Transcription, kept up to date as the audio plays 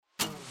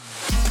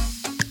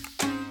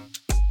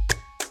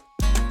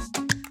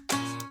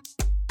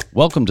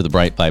Welcome to the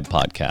Bright Vibe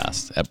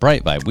podcast. At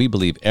Bright Vibe, we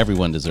believe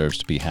everyone deserves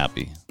to be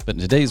happy. But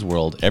in today's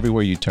world,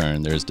 everywhere you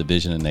turn, there is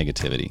division and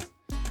negativity.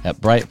 At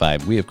Bright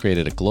Vibe, we have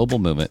created a global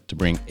movement to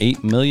bring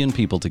 8 million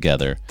people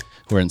together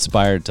who are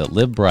inspired to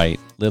live bright,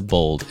 live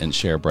bold, and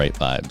share bright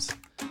vibes.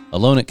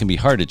 Alone, it can be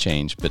hard to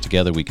change, but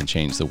together we can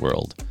change the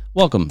world.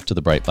 Welcome to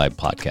the Bright Vibe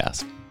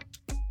podcast.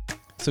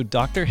 So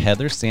Dr.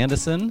 Heather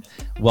Sandison,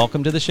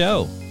 welcome to the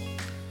show.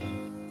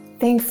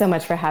 Thanks so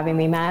much for having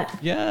me, Matt.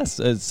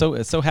 Yes,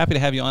 so happy to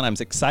have you on. I'm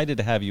excited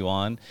to have you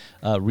on.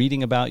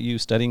 Reading about you,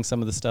 studying some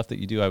of the stuff that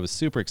you do, I was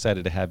super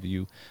excited to have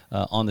you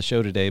on the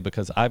show today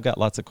because I've got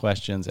lots of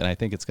questions, and I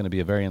think it's going to be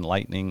a very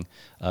enlightening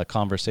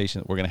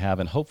conversation that we're going to have,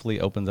 and hopefully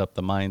opens up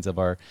the minds of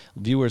our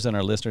viewers and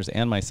our listeners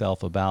and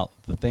myself about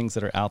the things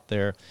that are out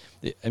there.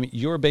 I mean,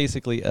 you're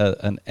basically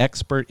an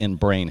expert in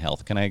brain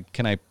health. Can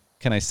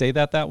I say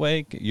that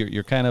way?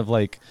 You're kind of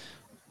like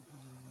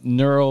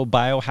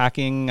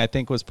neurobiohacking, I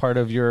think, was part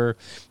of your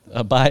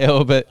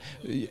bio, but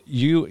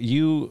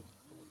you're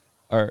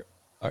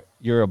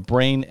a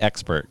brain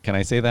expert. Can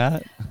I say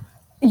that?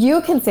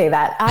 You can say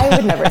that. I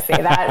would never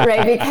say that,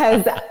 right?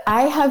 Because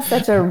I have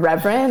such a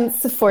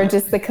reverence for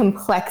just the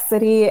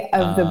complexity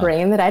of the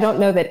brain that I don't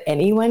know that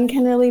anyone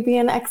can really be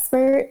an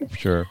expert.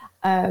 Sure.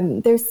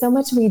 There's so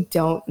much we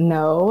don't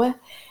know.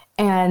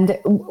 And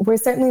we're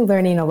certainly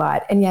learning a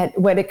lot. And yet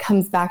what it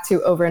comes back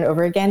to over and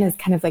over again is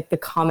kind of like the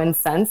common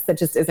sense that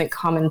just isn't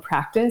common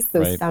practice,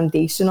 those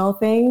foundational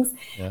things.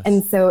 Yes.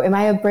 And so am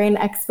I a brain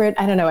expert?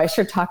 I don't know. I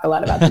sure talk a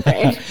lot about the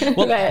brain.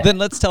 Well, then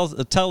let's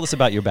tell us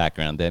about your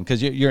background then,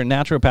 because you're a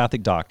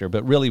naturopathic doctor,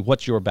 but really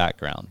what's your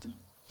background?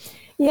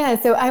 Yeah,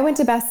 so I went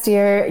to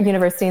Bastyr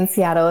University in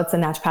Seattle. It's a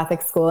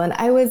naturopathic school. And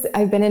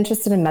I've been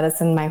interested in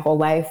medicine my whole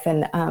life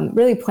and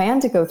really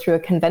planned to go through a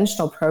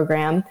conventional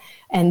program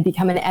and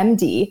become an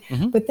MD,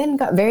 but then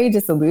got very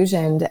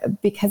disillusioned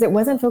because it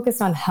wasn't focused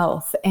on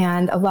health.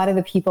 And a lot of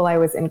the people I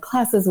was in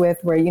classes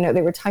with were,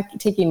 they were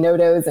taking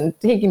NoDoz and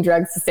taking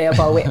drugs to stay up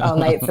all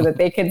night so that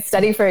they could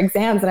study for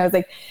exams. And I was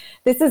like,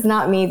 this is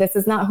not me. This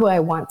is not who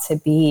I want to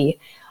be.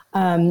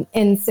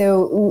 And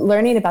so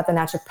learning about the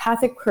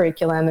naturopathic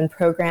curriculum and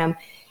program,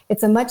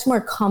 it's a much more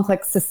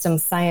complex system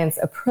science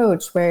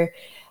approach where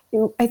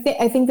I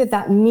think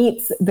that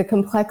meets the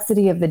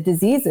complexity of the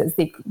diseases,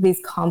 these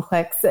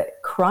complex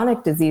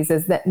chronic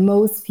diseases that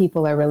most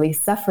people are really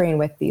suffering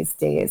with these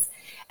days.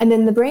 And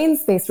then the brain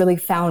space really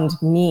found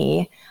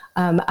me.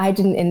 I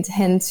didn't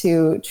intend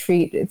to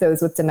treat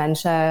those with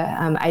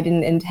dementia. I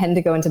didn't intend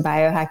to go into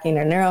biohacking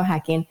or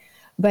neurohacking.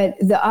 But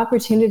the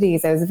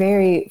opportunities, I was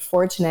very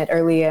fortunate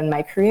early in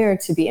my career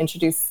to be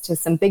introduced to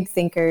some big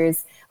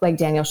thinkers like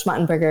Daniel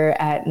Schmattenberger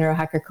at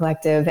Neurohacker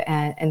Collective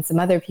and some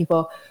other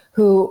people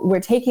who were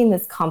taking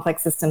this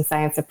complex system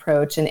science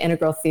approach and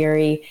integral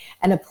theory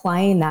and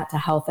applying that to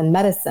health and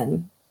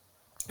medicine.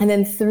 And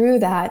then through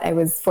that, I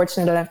was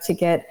fortunate enough to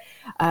get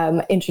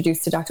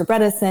introduced to Dr.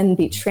 Bredesen,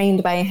 be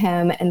trained by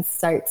him, and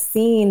start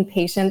seeing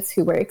patients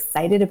who were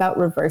excited about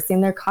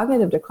reversing their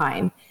cognitive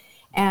decline.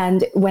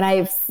 And when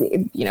I've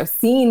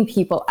seen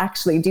people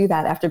actually do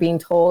that after being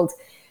told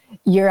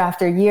year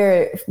after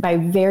year by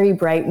very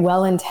bright,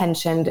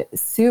 well-intentioned,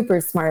 super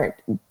smart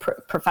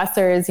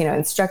professors,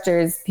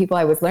 instructors, people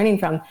I was learning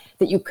from,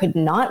 that you could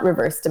not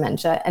reverse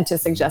dementia, and to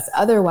suggest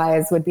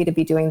otherwise would be to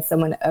be doing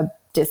someone a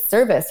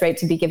disservice, right?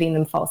 To be giving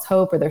them false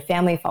hope or their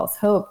family false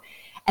hope.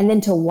 And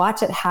then to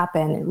watch it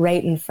happen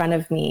right in front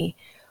of me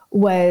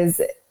was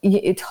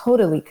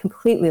totally,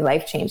 completely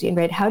life-changing,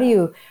 right? How do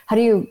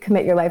you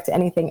commit your life to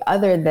anything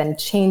other than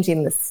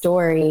changing the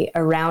story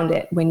around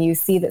it when you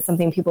see that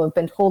something people have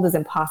been told is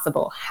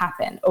impossible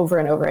happen over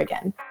and over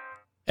again?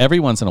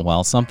 Every once in a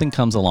while, something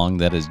comes along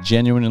that is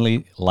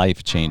genuinely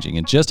life-changing.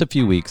 In just a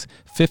few weeks,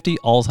 50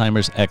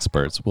 Alzheimer's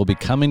experts will be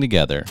coming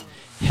together,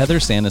 Heather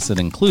Sandison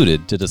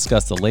included, to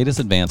discuss the latest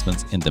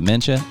advancements in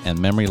dementia and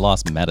memory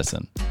loss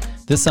medicine.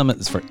 This summit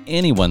is for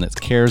anyone that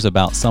cares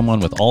about someone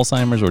with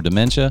Alzheimer's or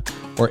dementia,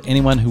 or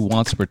anyone who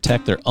wants to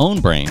protect their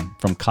own brain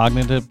from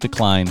cognitive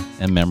decline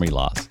and memory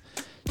loss.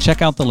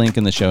 Check out the link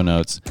in the show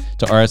notes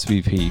to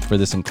RSVP for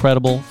this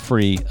incredible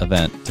free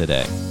event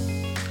today.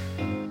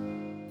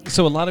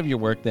 So a lot of your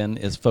work then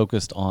is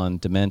focused on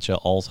dementia,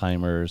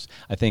 Alzheimer's.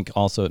 I think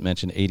also it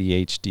mentioned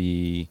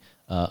ADHD,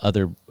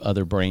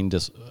 other brain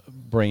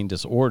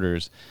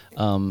disorders.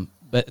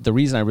 But the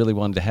reason I really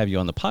wanted to have you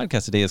on the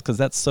podcast today is because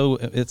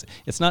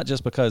it's not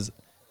just because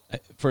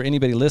for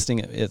anybody listening,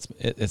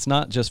 it's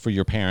not just for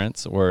your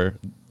parents or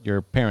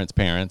your parents'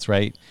 parents,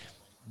 right?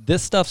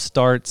 This stuff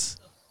starts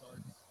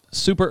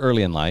super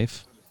early in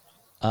life,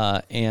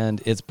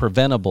 and it's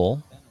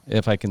preventable,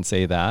 if I can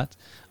say that.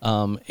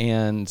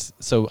 And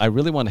so I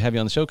really want to have you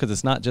on the show because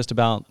it's not just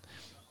about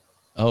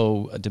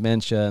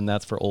dementia and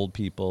that's for old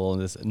people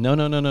and this.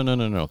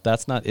 No.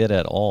 That's not it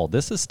at all.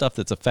 This is stuff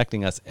that's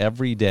affecting us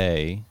every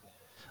day.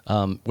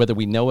 Whether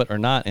we know it or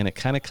not, and it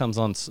kind of comes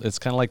on. It's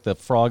kind of like the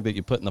frog that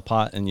you put in the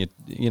pot, and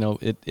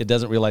it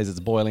doesn't realize it's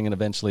boiling, and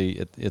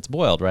eventually it's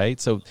boiled, right?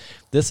 So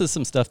this is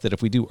some stuff that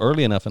if we do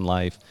early enough in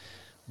life,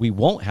 we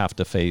won't have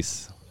to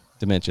face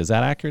dementia. Is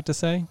that accurate to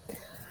say?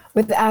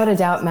 Without a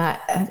doubt,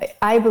 Matt,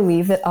 I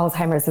believe that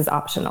Alzheimer's is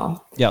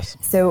optional. Yes.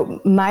 So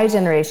my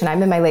generation,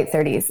 I'm in my late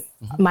 30s.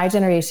 My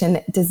generation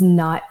does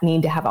not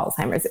need to have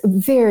Alzheimer's.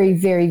 Very,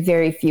 very,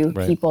 very few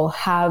people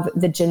have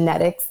the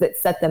genetics that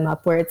set them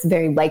up where it's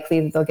very likely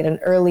that they'll get an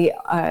early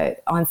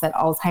onset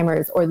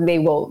Alzheimer's, or they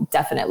will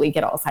definitely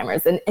get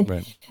Alzheimer's. And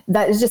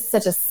that is just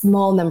such a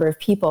small number of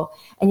people.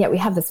 And yet we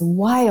have this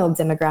wild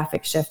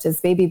demographic shift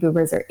as baby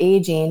boomers are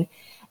aging.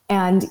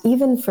 And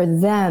even for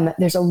them,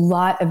 there's a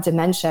lot of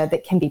dementia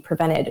that can be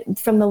prevented.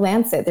 From the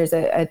Lancet, there's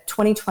a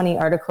 2020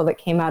 article that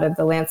came out of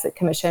the Lancet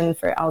Commission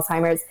for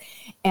Alzheimer's.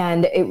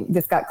 And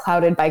this got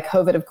clouded by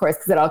COVID, of course,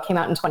 because it all came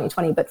out in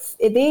 2020. But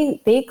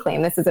they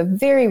claim, this is a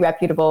very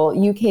reputable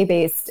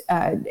UK-based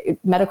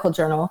medical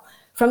journal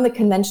from the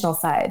conventional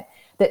side,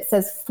 that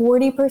says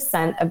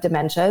 40% of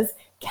dementias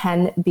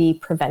can be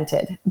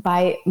prevented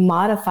by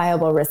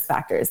modifiable risk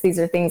factors. These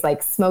are things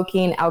like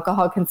smoking,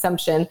 alcohol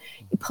consumption,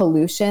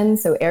 pollution,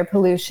 so air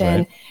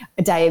pollution,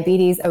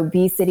 diabetes,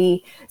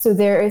 obesity. So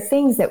there are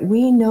things that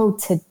we know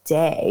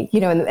today,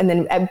 and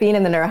then being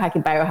in the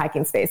neurohacking,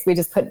 biohacking space, we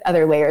just put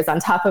other layers on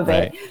top of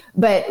it.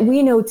 But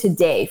we know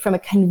today, from a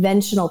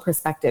conventional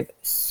perspective,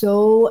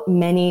 so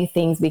many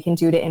things we can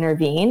do to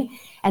intervene.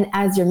 And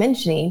as you're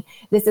mentioning,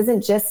 this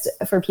isn't just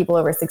for people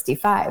over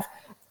 65.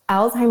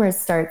 Alzheimer's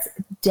starts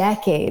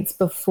decades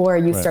before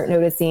you start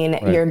noticing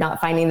you're not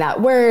finding that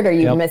word, or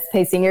you're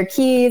misplacing your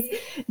keys.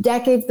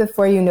 Decades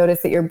before you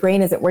notice that your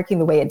brain isn't working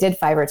the way it did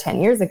 5 or 10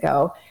 years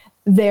ago.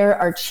 There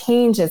are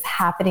changes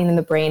happening in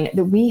the brain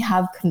that we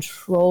have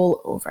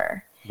control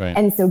over.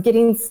 And so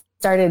getting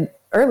started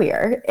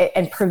earlier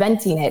and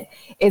preventing it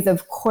is,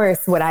 of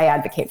course, what I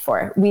advocate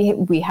for.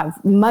 We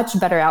have much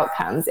better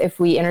outcomes if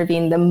we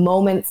intervene the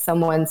moment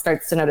someone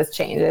starts to notice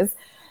changes.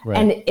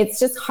 And it's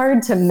just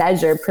hard to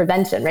measure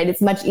prevention, right?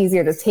 It's much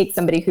easier to take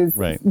somebody who's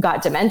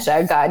got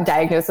dementia, got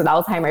diagnosed with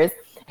Alzheimer's,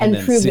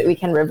 and prove that we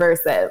can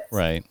reverse it.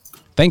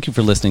 Thank you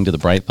for listening to the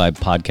Bright Vibe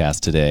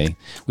podcast today.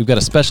 We've got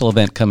a special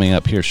event coming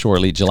up here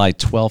shortly, July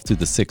 12th through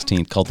the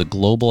 16th, called the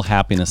Global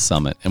Happiness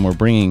Summit. And we're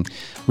bringing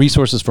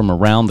resources from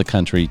around the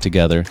country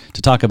together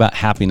to talk about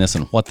happiness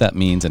and what that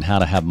means and how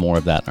to have more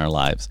of that in our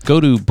lives.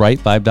 Go to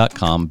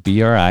brightvibe.com,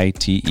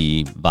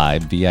 B-R-I-T-E,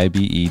 vibe,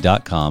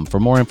 V-I-B-E.com for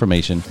more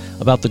information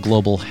about the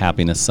Global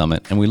Happiness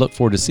Summit. And we look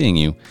forward to seeing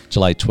you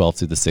July 12th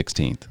through the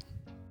 16th.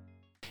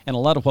 And a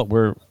lot of what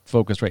we're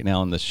focused right now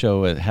on the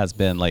show, it has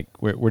been like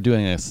we're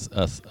doing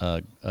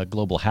a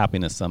Global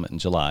Happiness Summit in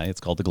July.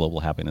 It's called the Global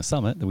Happiness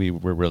Summit. We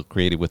were real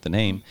creative with the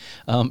name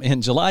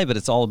in July, but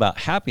it's all about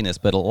happiness.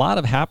 But a lot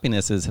of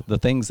happiness is the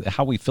things,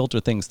 how we filter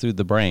things through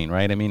the brain,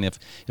 right? I mean, if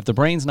the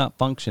brain's not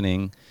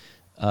functioning,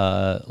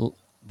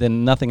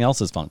 then nothing else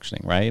is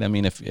functioning, right? I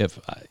mean,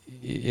 if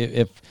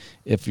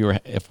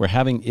we're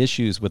having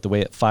issues with the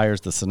way it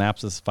fires, the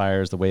synapses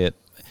fires, the way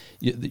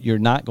you're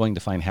not going to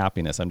find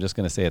happiness. I'm just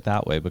going to say it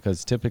that way,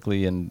 because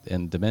typically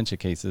in dementia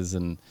cases,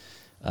 and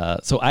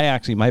so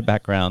my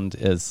background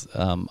is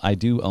I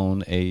do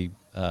own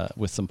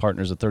with some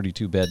partners, a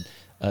 32-bed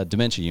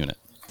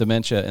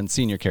dementia and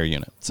senior care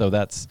unit. So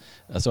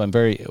so I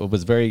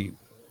was very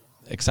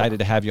excited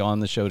to have you on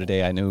the show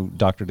today. I knew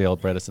Dr. Dale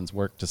Bredesen's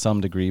work to some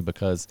degree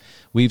because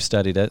we've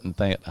studied it, and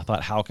I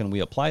thought, how can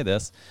we apply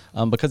this?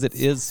 Because it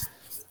is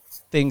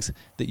things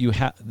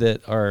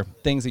that are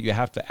things that you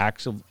have to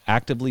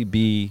actively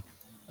be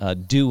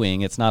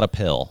doing. It's not a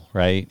pill,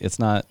 right? It's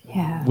not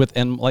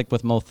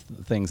with most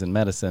things in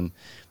medicine,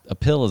 a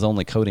pill is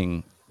only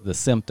coating the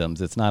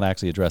symptoms. It's not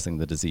actually addressing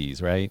the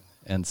disease, right?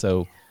 And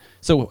so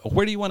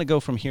where do you want to go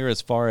from here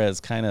as far as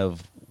kind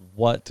of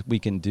what we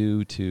can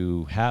do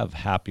to have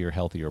happier,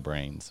 healthier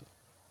brains?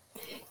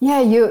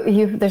 Yeah,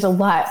 there's a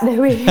lot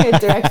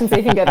directions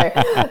we can go there.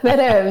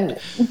 But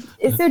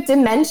so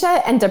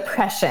dementia and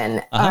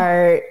depression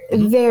are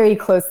very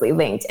closely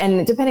linked,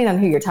 and depending on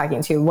who you're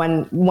talking to,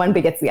 one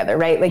begets the other,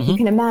 right? Like you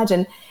can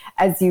imagine,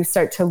 as you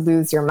start to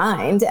lose your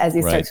mind, as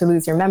you start to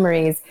lose your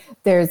memories,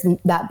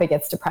 that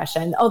begets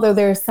depression. Although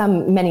there are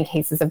many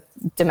cases of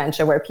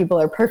dementia where people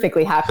are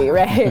perfectly happy,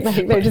 right?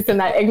 Like they're just in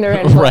that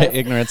ignorant bliss. Right,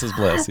 ignorance is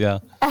bliss, yeah.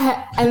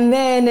 And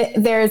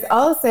then there's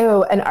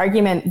also an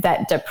argument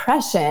that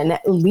depression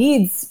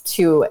leads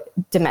to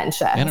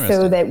dementia.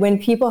 So that when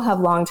people have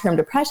long-term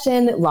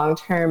depression,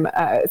 long-term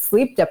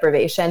sleep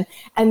deprivation,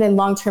 and then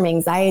long-term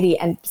anxiety,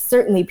 and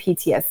certainly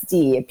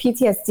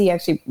PTSD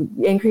actually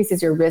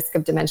increases your risk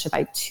of dementia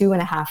by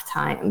 2.5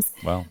 times.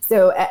 Wow.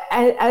 So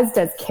as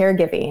does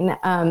caregiving.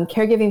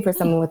 Caregiving for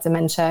someone with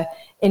dementia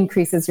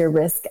increases your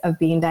risk of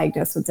being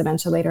diagnosed with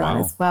dementia later on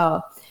as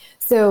well.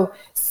 So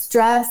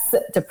stress,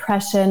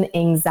 depression,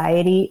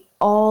 anxiety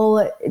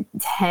all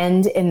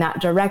tend in that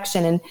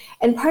direction.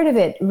 And part of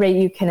it, Ray,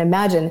 you can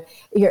imagine,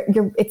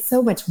 it's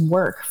so much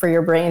work for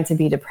your brain to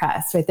be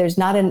depressed, right? There's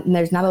not a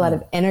lot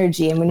of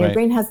energy. And when your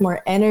brain has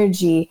more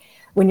energy,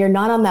 when you're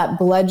not on that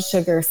blood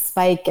sugar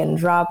spike and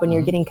drop, when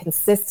you're getting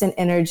consistent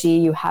energy,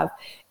 you have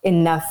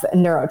enough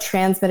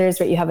neurotransmitters,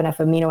 right? You have enough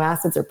amino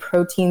acids or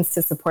proteins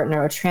to support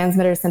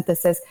neurotransmitter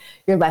synthesis.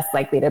 You're less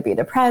likely to be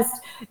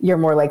depressed. You're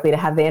more likely to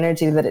have the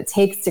energy that it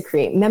takes to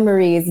create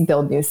memories,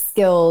 build new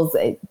skills,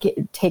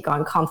 take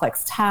on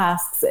complex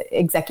tasks,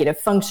 executive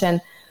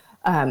function,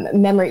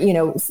 memory,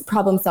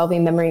 problem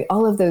solving, memory,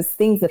 all of those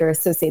things that are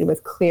associated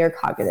with clear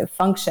cognitive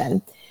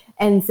function.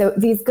 And so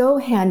these go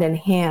hand in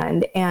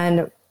hand.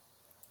 And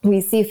we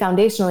see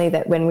foundationally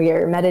that when we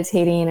are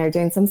meditating or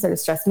doing some sort of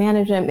stress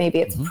management, maybe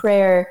it's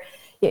prayer,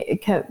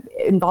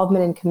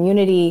 involvement in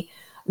community,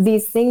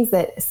 these things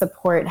that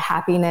support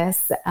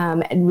happiness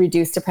and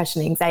reduce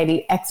depression,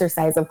 anxiety,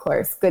 exercise, of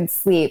course, good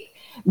sleep,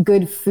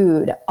 good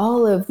food,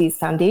 all of these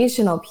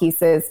foundational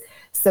pieces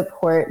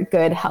support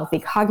good, healthy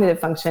cognitive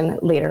function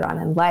later on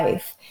in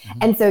life.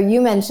 And so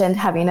you mentioned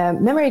having a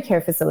memory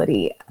care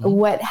facility.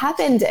 What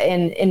happened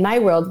in my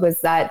world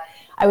was that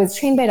I was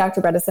trained by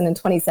Dr. Bredesen in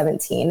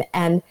 2017,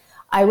 and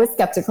I was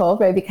skeptical,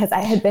 right? Because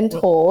I had been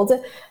told,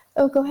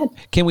 oh, go ahead.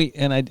 Can we,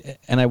 and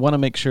I want to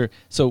make sure,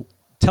 so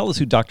tell us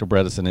who Dr.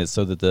 Bredesen is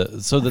so that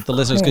the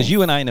listeners, because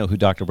you and I know who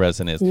Dr.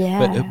 Bredesen is,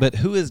 but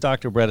who is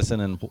Dr.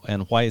 Bredesen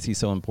and why is he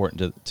so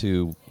important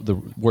to the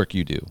work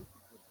you do?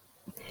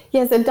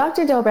 Yeah, so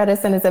Dr. Dale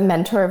Bredesen is a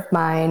mentor of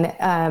mine,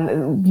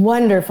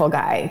 wonderful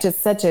guy,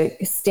 just such a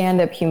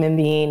stand-up human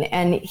being.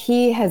 And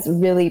he has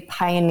really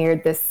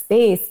pioneered this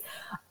space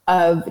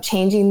of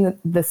changing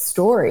the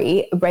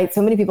story, right?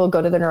 So many people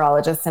go to the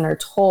neurologist and are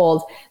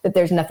told that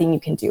there's nothing you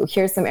can do.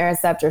 Here's some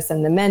Aricept or some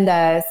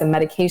Namenda, some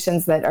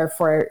medications that are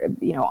for,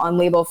 on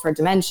label for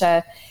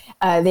dementia.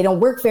 They don't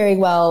work very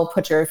well.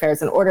 Put your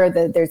affairs in order.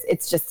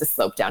 It's just a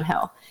slope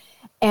downhill.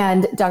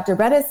 And Dr.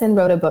 Bredesen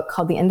wrote a book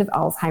called The End of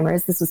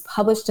Alzheimer's. This was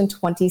published in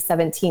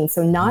 2017,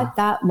 so not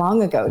that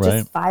long ago,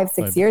 just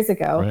 5-6 years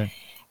ago. Right.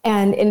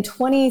 And in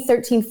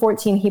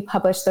 2013-14, he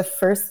published the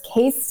first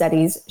case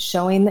studies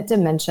showing that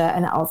dementia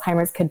and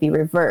Alzheimer's could be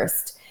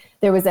reversed.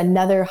 There was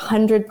another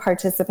 100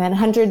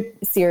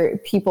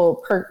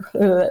 people per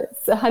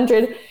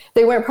 100.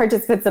 They weren't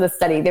participants in a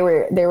study. There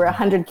were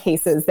 100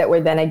 cases that were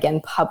then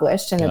again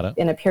published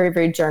in a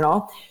peer-reviewed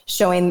journal,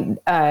 showing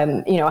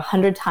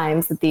 100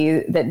 times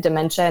that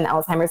dementia and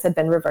Alzheimer's had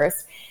been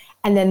reversed.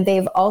 And then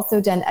they've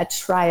also done a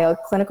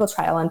clinical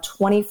trial on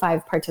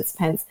 25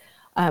 participants.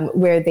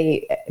 Where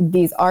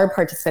these are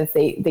participants,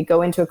 they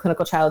go into a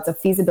clinical trial. It's a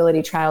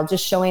feasibility trial,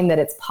 just showing that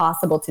it's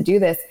possible to do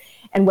this.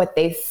 And what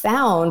they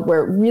found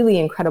were really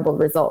incredible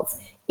results.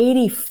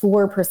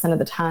 84% of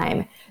the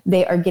time,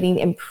 they are getting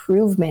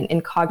improvement in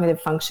cognitive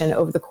function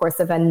over the course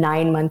of a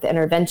 9-month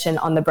intervention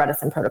on the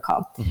Bredesen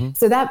protocol.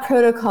 So that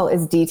protocol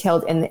is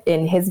detailed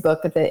in his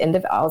book at The End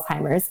of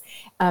Alzheimer's,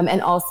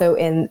 and also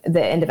in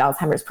the End of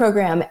Alzheimer's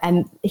program.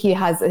 And he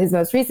has his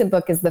most recent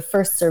book is The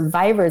First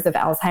Survivors of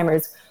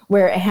Alzheimer's,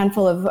 where a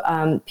handful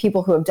of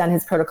people who have done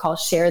his protocol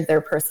shared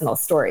their personal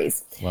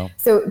stories. Wow.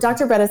 So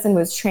Dr. Bredesen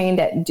was trained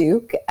at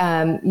Duke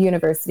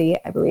University,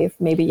 I believe,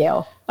 maybe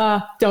Yale.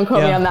 Don't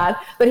quote me on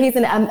that. But he's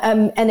an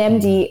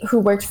MD who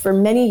worked for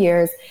many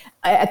years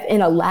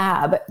in a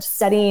lab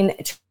studying,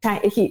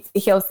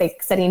 he'll say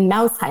studying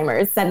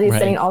Mouseheimers,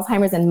 studying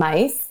Alzheimer's in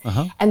mice,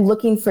 and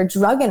looking for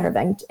drug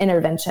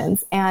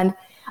interventions. And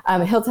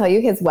he'll tell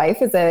you his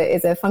wife is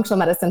a functional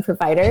medicine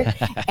provider,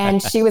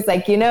 and she was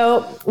like,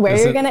 where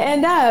you're going to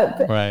end up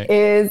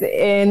is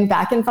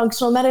back in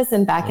functional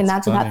medicine, back in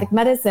naturopathic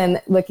medicine,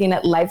 looking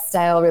at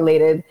lifestyle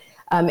related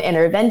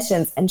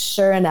interventions. And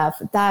sure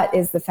enough, that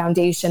is the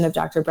foundation of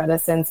Dr.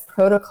 Bredesen's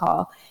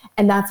protocol.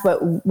 And that's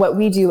what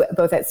we do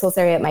both at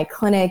Solsari at my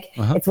clinic.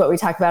 It's what we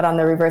talk about on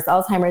the Reverse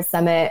Alzheimer's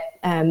Summit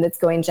that's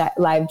going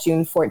live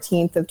June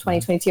 14th of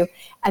 2022.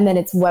 And then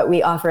it's what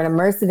we offer an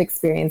immersive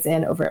experience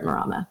in over at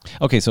Marama.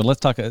 Okay, so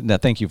let's talk.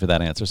 Thank you for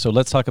that answer. So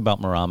let's talk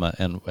about Marama.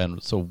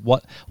 And so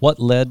what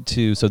led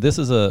to, so this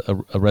is a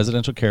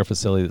residential care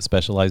facility that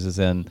specializes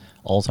in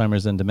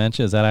Alzheimer's and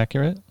dementia. Is that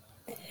accurate?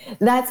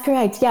 That's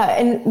correct. Yeah.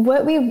 And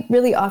what we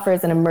really offer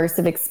is an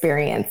immersive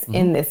experience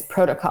in this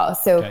protocol.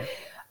 So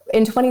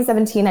in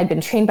 2017, I'd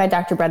been trained by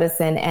Dr.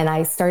 Bredesen, and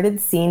I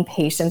started seeing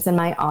patients in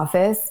my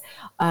office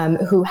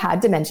who had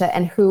dementia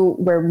and who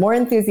were more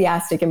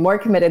enthusiastic and more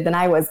committed than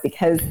I was,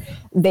 because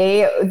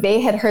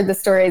they had heard the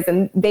stories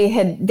and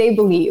they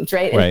believed,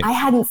 right? And I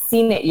hadn't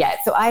seen it yet.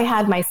 So I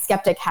had my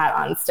skeptic hat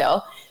on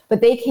still, but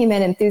they came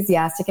in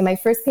enthusiastic. And my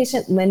first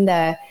patient,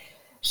 Linda,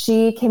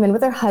 she came in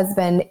with her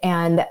husband,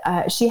 and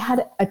she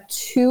had a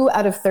 2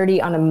 out of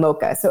 30 on a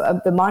MoCA. So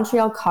the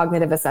Montreal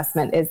Cognitive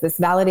Assessment is this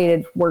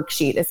validated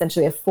worksheet,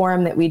 essentially a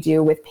form that we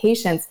do with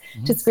patients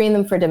to screen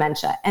them for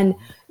dementia. And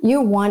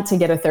you want to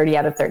get a 30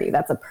 out of 30.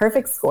 That's a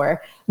perfect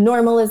score.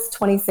 Normal is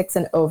 26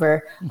 and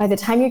over. By the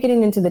time you're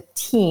getting into the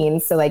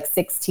teens, so like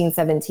 16,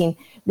 17,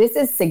 this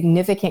is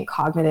significant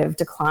cognitive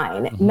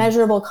decline.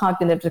 Measurable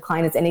cognitive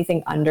decline is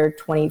anything under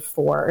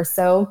 24 or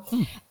so.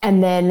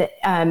 And then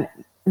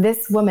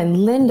this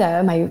woman,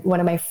 Linda, one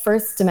of my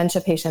first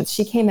dementia patients,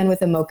 she came in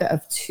with a MoCA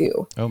of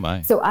 2. Oh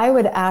my. So I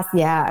would ask,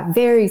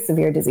 very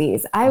severe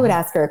disease. I would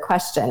ask her a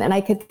question and I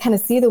could kind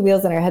of see the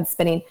wheels in her head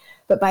spinning.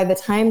 But by the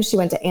time she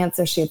went to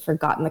answer, she had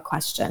forgotten the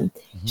question.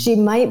 She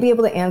might be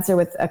able to answer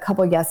with a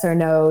couple yes or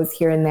no's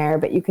here and there,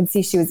 but you could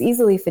see she was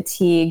easily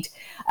fatigued.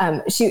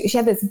 She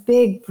had this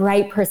big,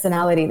 bright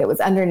personality that was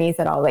underneath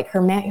it all. Like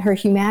her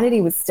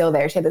humanity was still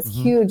there. She had this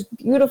huge,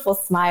 beautiful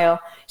smile.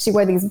 She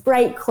wore these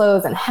bright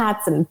clothes and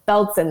hats and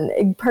belts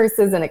and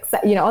purses and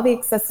all the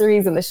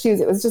accessories and the shoes.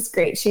 It was just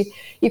great.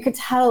 You could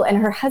tell, and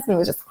her husband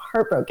was just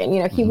heartbroken.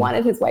 He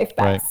wanted his wife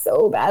back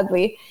so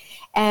badly,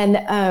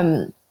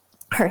 and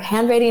her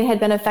handwriting had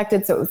been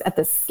affected, so it was at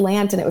the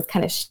slant and it was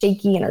kind of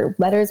shaky, and her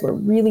letters were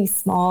really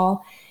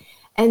small.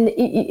 And,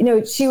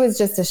 she was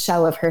just a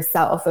shell of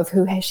herself, of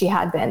who she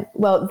had been.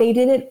 Well, they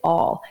did it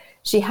all.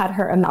 She had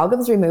her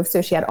amalgams removed,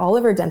 so she had all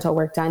of her dental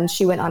work done.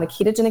 She went on a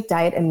ketogenic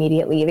diet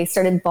immediately. They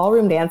started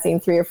ballroom dancing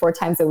 3 or 4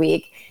 times a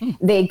week.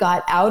 They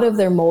got out of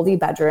their moldy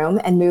bedroom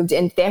and moved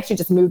in. They actually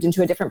just moved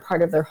into a different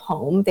part of their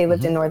home. They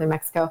lived in northern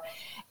Mexico.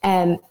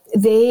 And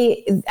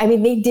they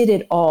did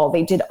it all.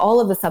 They did all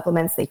of the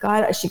supplements. She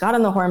got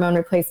on the hormone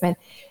replacement.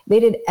 They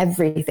did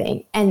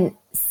everything. And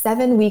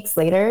 7 weeks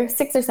later,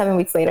 6 or 7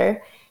 weeks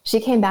later, she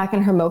came back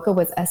and her MoCA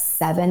was a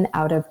 7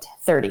 out of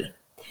 30.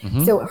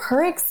 So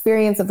her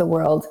experience of the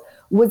world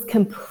was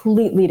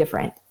completely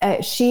different.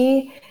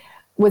 She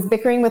was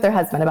bickering with her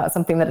husband about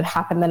something that had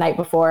happened the night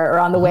before or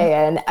on the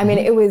way in. I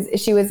mean,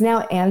 she was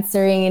now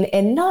answering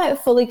in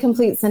not fully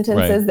complete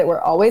sentences that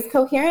were always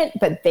coherent,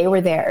 but they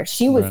were there.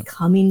 She was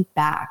coming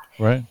back.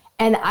 Right.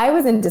 And I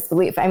was in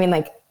disbelief. I mean,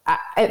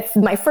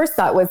 my first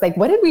thought was like,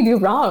 what did we do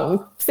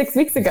wrong 6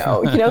 weeks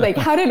ago?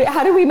 How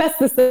did we mess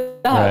this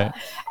up? Right.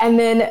 And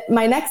then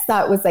my next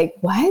thought was like,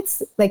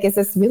 what? Like, is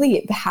this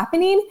really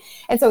happening?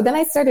 And so then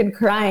I started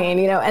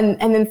crying, and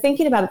then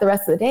thinking about it the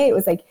rest of the day, it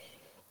was like,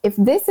 if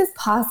this is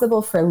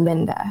possible for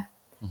Linda,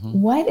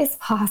 what is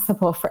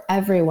possible for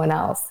everyone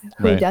else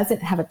who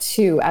doesn't have a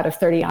 2 out of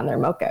 30 on their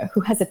MoCA, who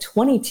has a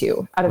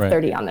 22 out of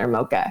 30 on their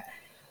MoCA?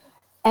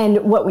 And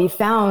what we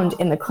found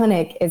in the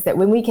clinic is that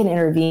when we can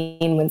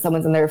intervene when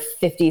someone's in their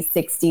 50s,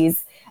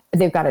 60s,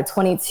 they've got a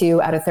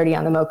 22 out of 30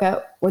 on the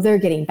MoCA, or they're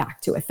getting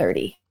back to a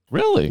 30.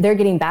 Really? They're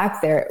getting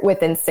back there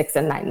within 6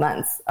 and 9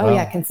 months. Oh,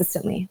 yeah,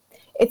 consistently.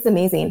 It's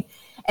amazing.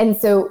 And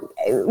so,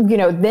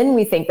 then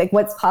we think like,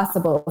 what's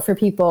possible for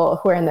people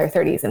who are in their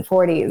 30s and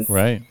 40s?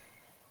 Right.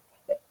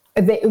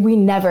 We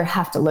never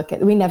have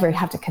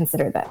to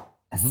consider that.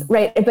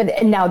 Right.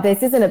 But now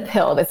this isn't a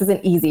pill. This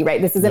isn't easy,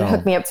 right? This isn't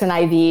hook me up to an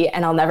IV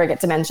and I'll never get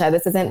dementia.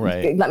 This isn't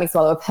let me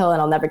swallow a pill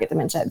and I'll never get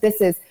dementia.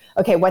 This is,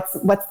 okay, what's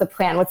the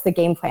plan? What's the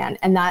game plan?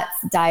 And that's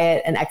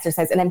diet and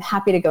exercise. And I'm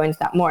happy to go into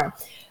that more.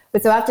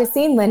 But so after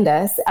seeing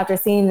Linda, after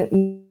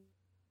seeing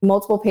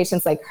multiple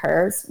patients like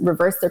hers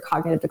reverse their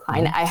cognitive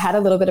decline, I had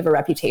a little bit of a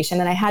reputation,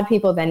 and I had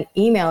people then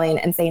emailing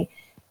and saying,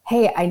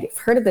 hey, I've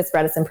heard of this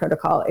Bredesen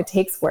protocol. It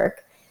takes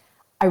work.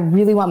 I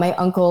really want my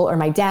uncle or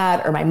my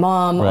dad or my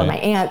mom or my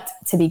aunt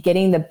to be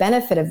getting the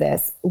benefit of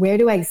this. Where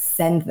do I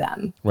send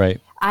them?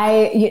 Right.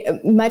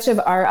 Much of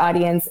our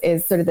audience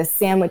is sort of the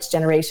sandwich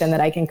generation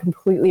that I can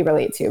completely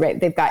relate to, right?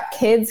 They've got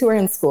kids who are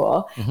in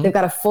school, they've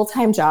got a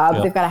full-time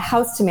job, they've got a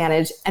house to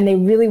manage, and they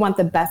really want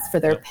the best for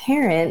their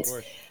parent,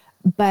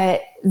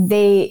 but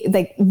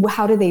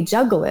how do they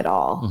juggle it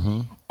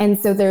all? And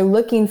so they're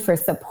looking for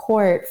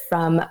support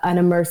from an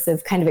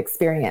immersive kind of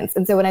experience.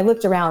 And so when I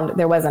looked around,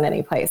 there wasn't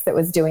any place that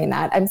was doing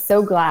that. I'm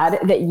so glad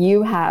that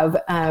you have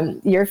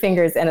your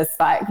fingers in a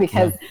spot,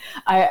 because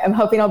I'm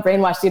hoping I'll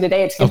brainwash you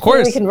today to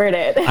completely convert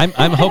it.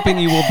 I'm hoping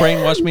you will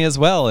brainwash me as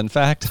well. In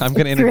fact, I'm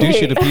going to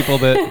introduce you to people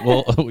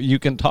that you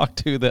can talk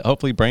to that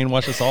hopefully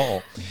brainwash us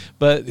all.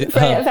 But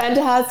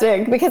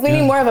fantastic, because we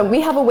need more of them. We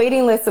have a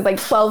waiting list of like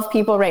 12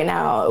 people right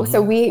now.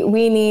 So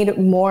we need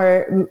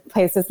more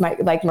places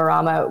like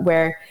Marama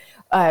where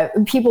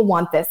people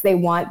want this. They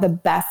want the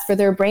best for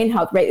their brain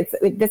health, right?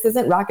 This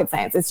isn't rocket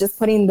science. It's just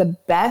putting the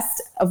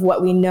best of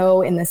what we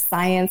know in the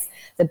science,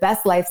 the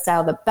best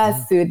lifestyle, the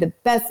best food, the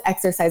best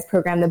exercise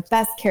program, the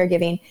best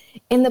caregiving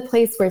in the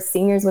place where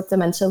seniors with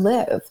dementia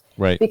live.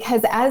 Right.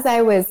 Because as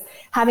I was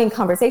having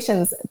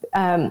conversations,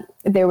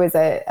 there was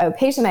a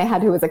patient I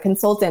had who was a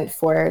consultant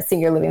for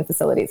senior living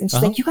facilities. And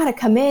she's like, you got to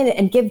come in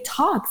and give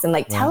talks and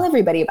tell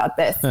everybody about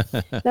this.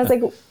 And I was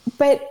like,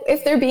 but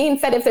if they're being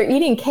fed, if they're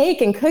eating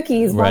cake and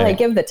cookies while I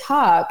give the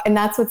talk, and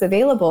that's what's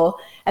available,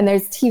 and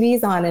there's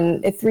TVs on,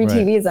 and it's 3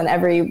 TVs on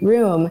every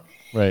room,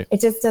 it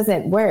just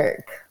doesn't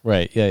work.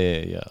 Right.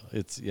 Yeah.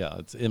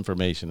 It's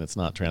information. It's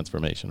not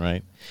transformation.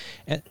 Right.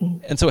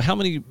 And so how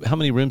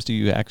many rooms do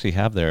you actually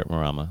have there at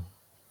Marama?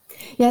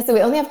 Yeah, so we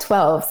only have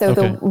 12. So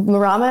the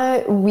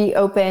Marama we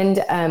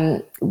opened,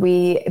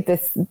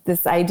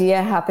 this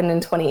idea happened in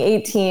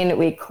 2018.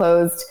 We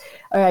closed,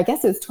 or I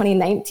guess it was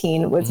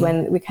 2019 was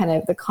when we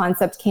the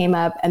concept came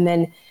up, and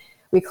then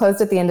We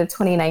closed at the end of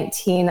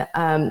 2019.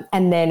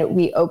 And then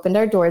we opened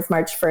our doors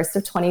March 1st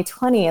of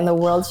 2020 and the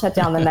world shut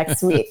down the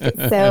next week.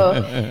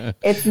 So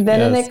it's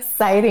been an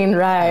exciting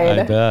ride.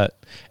 I bet.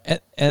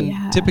 And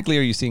typically,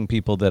 are you seeing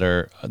people that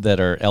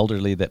are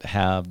elderly, that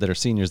are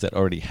seniors, that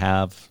already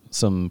have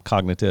some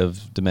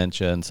cognitive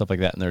dementia and stuff like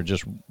that, and they're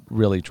just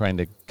really trying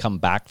to come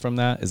back from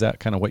that? Is that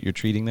kind of what you're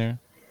treating there?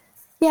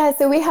 Yeah,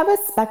 so we have a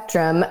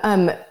spectrum.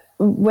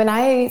 When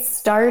I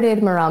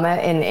started Marama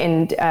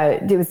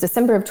it was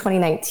December of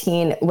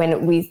 2019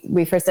 when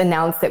we first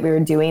announced that we were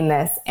doing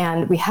this,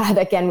 and we had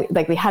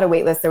a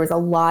wait list. There was a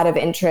lot of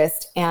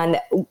interest, and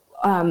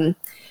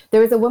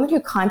there was a woman who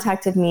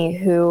contacted me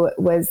who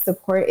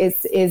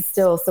is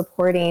still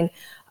supporting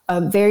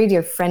a very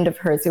dear friend of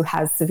hers who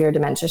has severe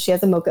dementia. She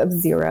has a MoCA of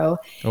 0.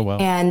 Oh, wow.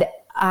 And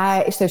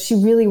so she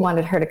really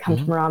wanted her to come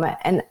to Marama,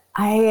 and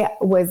I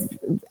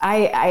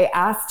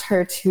asked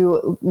her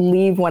to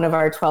leave one of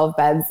our 12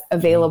 beds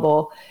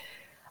available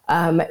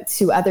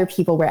to other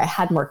people where I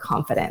had more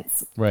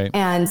confidence. Right.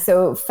 And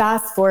so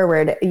fast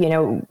forward,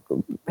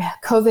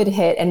 COVID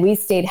hit and we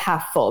stayed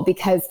half full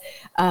because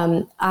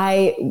half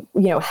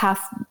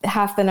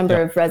the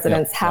number of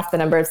residents, half the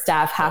number of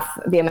staff, half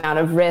the amount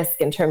of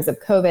risk in terms of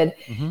COVID.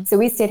 Mm-hmm. So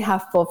we stayed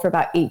half full for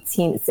about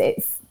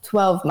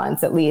 12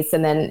 months at least.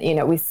 And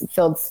then, we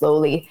filled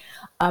slowly.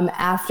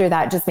 After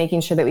that, just making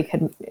sure that we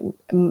could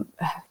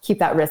keep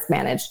that risk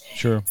managed.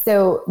 Sure.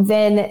 So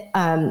then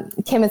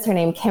Kim is her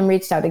name. Kim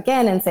reached out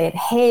again and said,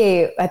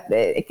 hey,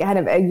 kind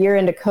of a year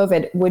into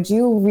COVID, would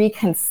you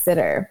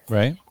reconsider?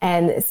 Right.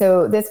 And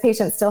so this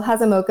patient still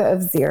has a MoCA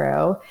of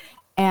 0.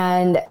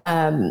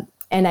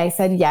 And I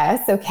said,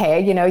 yes,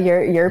 okay,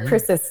 you're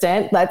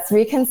persistent. Let's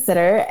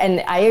reconsider.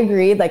 And I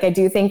agreed. I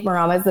do think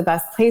Marama is the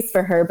best place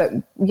for her. But,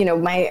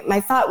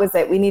 my thought was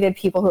that we needed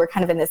people who are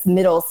kind of in this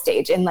middle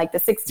stage, in the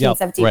 16,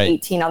 17,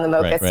 18 on the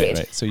MoCA stage.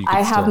 Right. So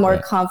I have more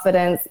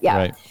confidence. Yeah.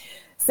 Right.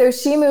 So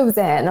she moves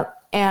in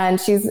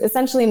and she's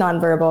essentially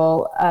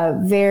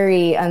nonverbal,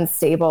 very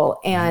unstable.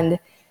 And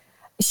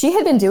she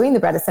had been doing the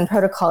Bredesen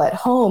protocol at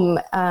home.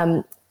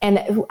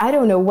 And I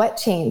don't know what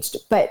changed,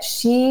 but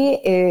she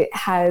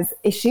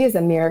is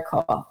a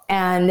miracle.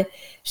 And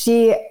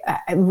she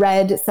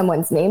read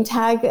someone's name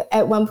tag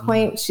at one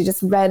point. She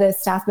just read a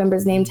staff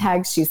member's name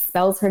tag. She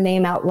spells her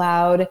name out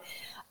loud.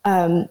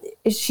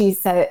 She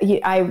said,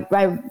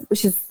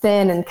 she's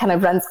thin and kind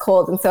of runs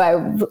cold. And so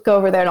I go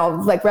over there and I'll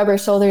rub her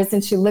shoulders,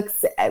 and she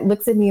looks at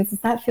me and says,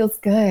 that feels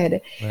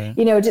good. Right.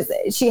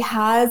 She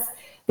has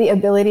the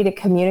ability to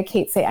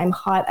communicate, say, I'm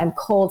hot, I'm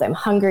cold, I'm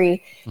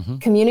hungry,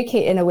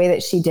 communicate in a way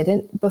that she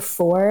didn't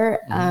before.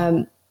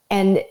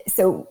 And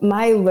so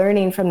my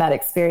learning from that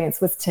experience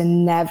was to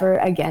never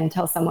again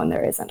tell someone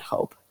there isn't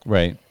hope.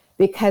 Right.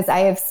 Because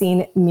I have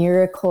seen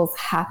miracles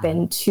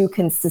happen too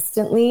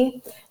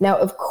consistently. Now,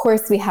 of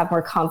course, we have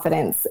more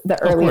confidence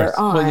the earlier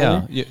on.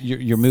 Well, yeah,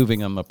 you're moving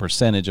them a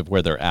percentage of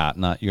where they're at.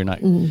 You're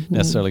not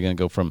necessarily going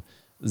to go from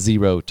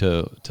 0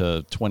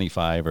 to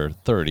 25 or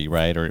 30,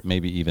 right? Or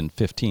maybe even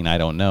 15. I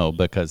don't know,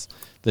 because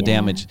the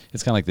damage,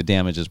 it's kind of like the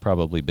damage has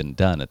probably been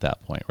done at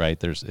that point,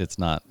 right? It's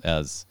not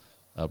as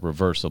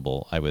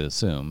reversible, I would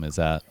assume. Is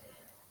that?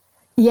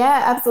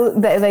 Yeah,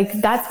 absolutely.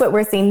 That's what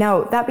we're seeing.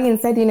 Now, that being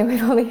said,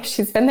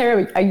 she's been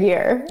there a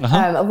year,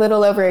 a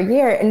little over a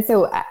year. And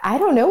so I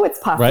don't know what's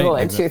possible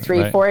in 2,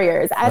 3, 4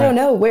 years. I don't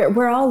know.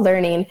 We're all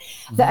learning.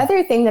 The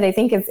other thing that I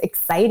think is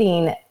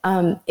exciting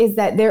is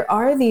that there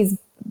are these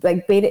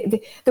the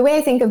way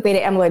I think of beta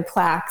amyloid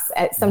plaques,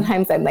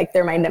 sometimes I'm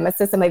they're my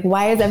nemesis. I'm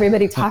why is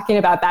everybody talking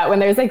about that when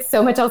there's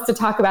so much else to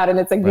talk about, and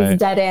it's this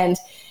dead end.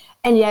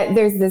 And yet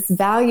there's this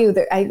value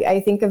that I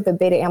think of the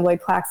beta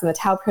amyloid plaques and the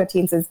tau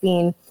proteins as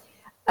being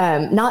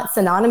not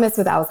synonymous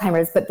with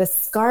Alzheimer's, but the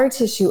scar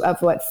tissue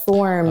of what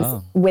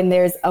forms when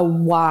there's a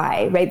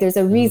why, right? There's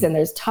a reason,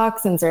 there's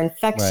toxins or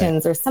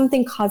infections or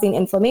something causing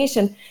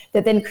inflammation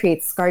that then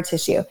creates scar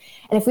tissue.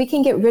 And if we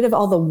can get rid of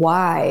all the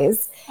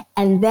whys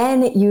and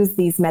then use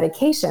these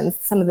medications,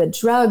 some of the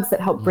drugs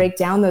that help break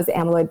down those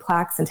amyloid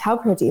plaques and tau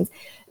proteins,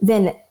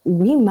 then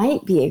we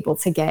might be able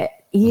to get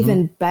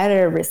even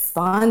better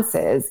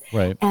responses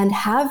and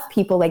have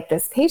people like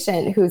this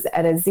patient who's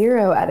at a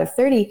 0 out of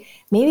 30,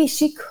 maybe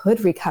she could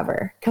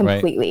recover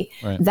completely.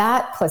 Right.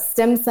 That plus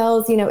stem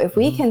cells, if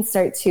we can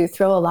start to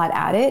throw a lot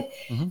at it,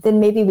 then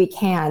maybe we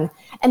can.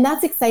 And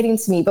that's exciting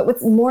to me. But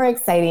what's more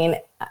exciting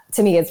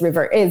to me is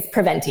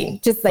preventing,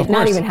 just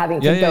not even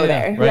having to go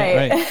there.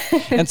 Right.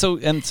 and so,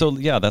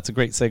 that's a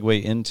great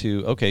segue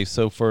into, okay,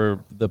 so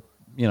for the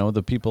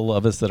people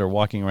of us that are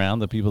walking around,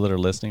 the people that are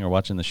listening or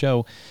watching the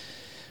show,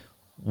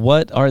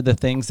 what are the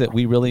things that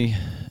we really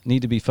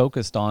need to be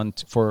focused on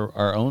for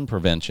our own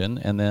prevention,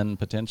 and then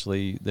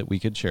potentially that we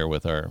could share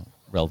with our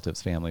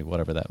relatives, family,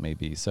 whatever that may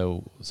be?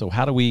 So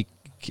how do we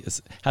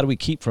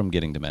keep from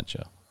getting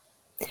dementia?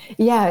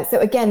 Yeah. So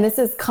again, this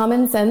is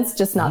common sense,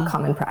 just not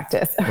common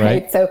practice,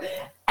 right? So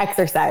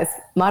Exercise,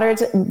 moderate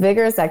to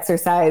vigorous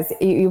exercise.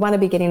 You want to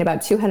be getting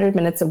about 200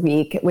 minutes a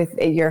week with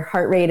your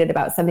heart rate at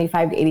about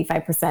 75 to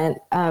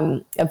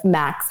 85% of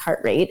max heart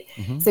rate.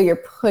 So you're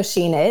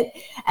pushing it.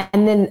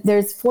 And then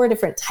there's 4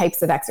 different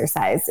types of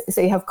exercise.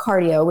 So you have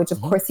cardio, which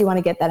of course you want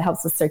to get, that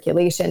helps with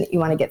circulation. You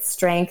want to get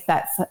strength,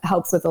 that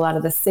helps with a lot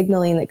of the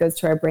signaling that goes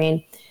to our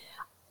brain.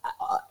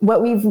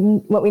 What we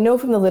know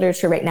from the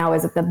literature right now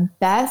is that the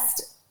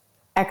best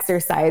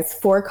exercise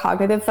for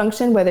cognitive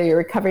function, whether you're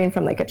recovering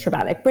from like a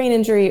traumatic brain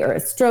injury or a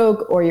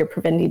stroke, or you're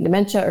preventing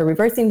dementia or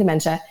reversing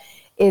dementia,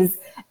 is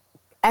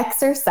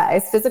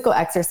exercise, physical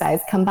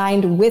exercise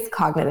combined with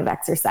cognitive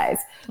exercise.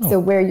 So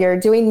where you're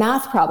doing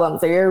math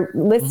problems, or you're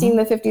listing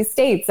the 50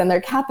 states and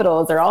their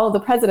capitals, or all of the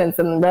presidents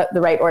in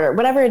the right order,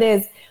 whatever it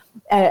is.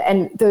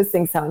 And those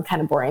things sound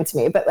kind of boring to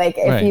me, but like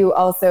if you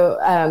also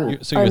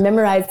are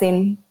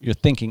memorizing, you're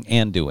thinking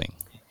and doing.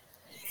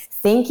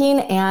 Thinking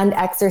and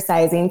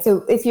exercising.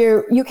 So if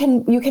you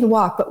can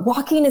walk, but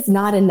walking is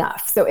not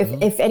enough. So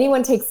if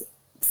anyone takes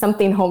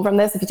something home from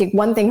this, if you take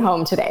one thing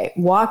home today,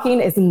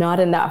 walking is not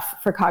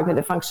enough for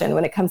cognitive function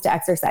when it comes to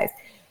exercise.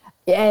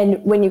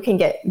 And when you can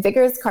get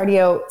vigorous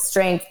cardio,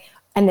 strength,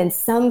 and then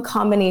some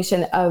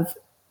combination of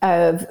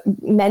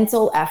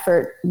mental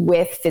effort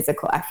with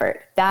physical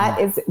effort, that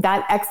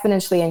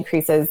exponentially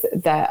increases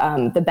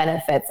the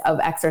benefits of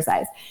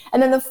exercise. And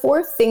then the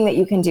 4th thing that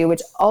you can do,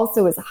 which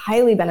also is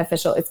highly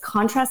beneficial, is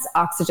contrast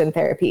oxygen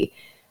therapy.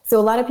 So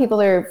a lot of people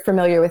are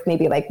familiar with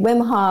maybe like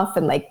Wim Hof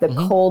and like the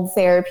cold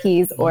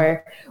therapies,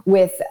 or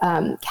with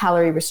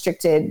calorie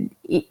restricted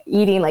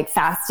eating, like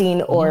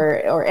fasting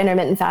or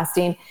intermittent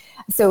fasting.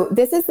 So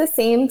this is the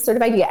same sort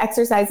of idea.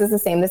 Exercise is the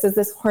same. This is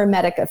this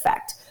hormetic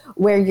effect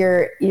where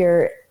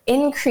you're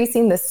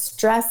increasing the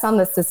stress on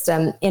the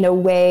system in a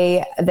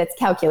way that's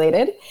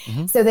calculated,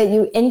 so that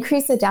you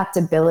increase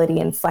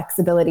adaptability and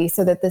flexibility,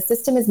 so that the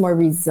system is more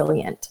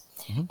resilient.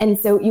 And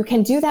so you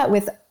can do that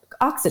with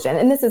oxygen.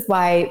 And this is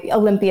why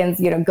Olympians,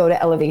 go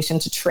to elevation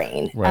to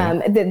train.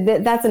 Right.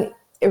 That's an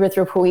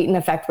erythropoietin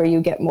effect where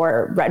you get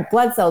more red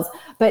blood cells.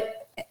 But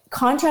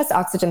contrast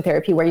oxygen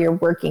therapy, where you're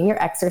working,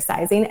 you're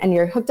exercising, and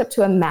you're hooked up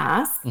to a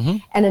mask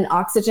and an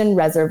oxygen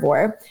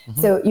reservoir.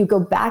 So you go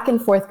back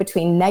and forth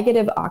between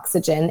negative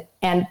oxygen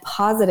and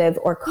positive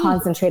or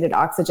concentrated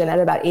oxygen at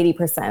about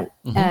 80%.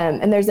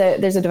 And there's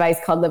a device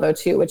called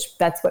LiveO2, which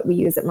that's what we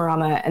use at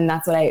Marama, and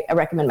that's what I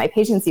recommend my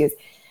patients use.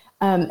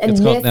 And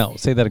it's called, now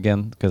say that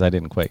again, because I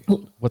didn't quite.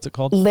 What's it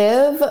called?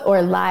 Live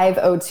or Live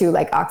O2,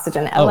 like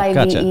oxygen, LIVE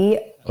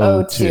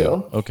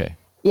O2. Okay.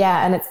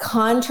 Yeah, and it's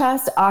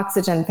contrast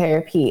oxygen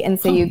therapy. And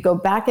so you go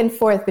back and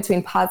forth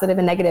between positive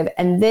and negative.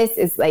 And this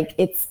is like,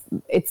 it's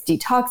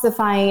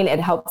detoxifying.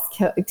 It helps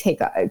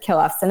kill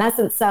off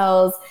senescent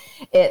cells.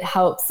 It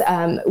helps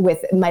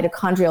with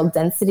mitochondrial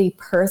density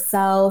per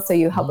cell. So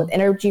you help with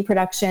energy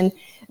production.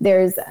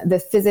 There's the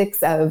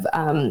physics of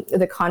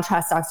the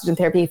contrast oxygen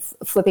therapy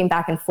flipping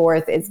back and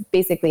forth. Is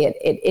basically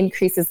it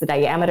increases the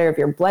diameter of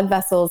your blood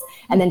vessels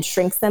and then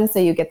shrinks them, so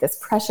you get this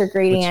pressure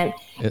gradient.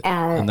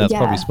 And that's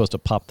probably supposed to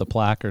pop the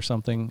plaque or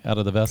something out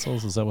of the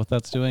vessels. Is that what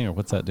that's doing, or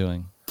what's that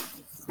doing?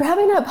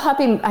 Probably not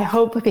popping, I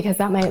hope, because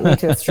that might lead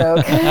to a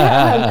stroke.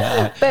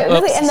 But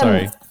really,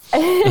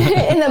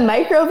 in the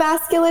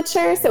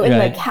microvasculature, so in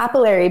the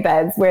capillary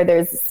beds where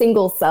there's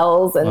single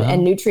cells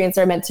and nutrients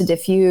are meant to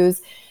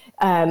diffuse,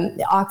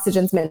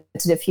 oxygen's meant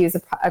to diffuse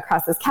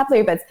across those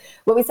capillary beds.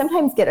 What we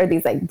sometimes get are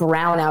these like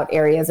brown out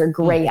areas or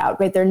gray out,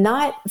 right? They're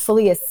not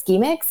fully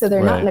ischemic, so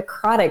they're not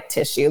necrotic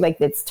tissue,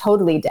 like it's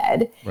totally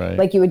dead,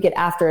 like you would get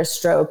after a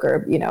stroke,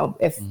 or,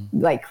 if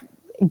like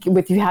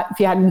if you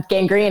had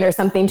gangrene or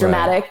something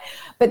dramatic.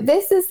 But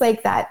this is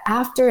like that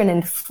after an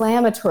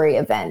inflammatory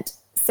event.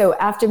 So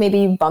after maybe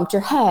you bumped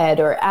your head,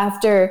 or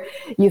after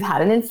you've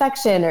had an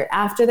infection, or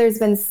after there's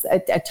been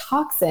a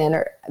toxin,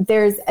 or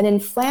there's an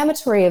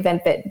inflammatory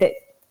event that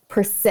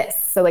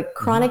persists. So like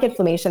chronic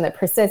inflammation that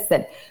persists,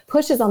 that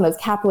pushes on those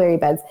capillary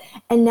beds.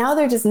 And now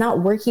they're just not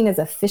working as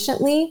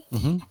efficiently.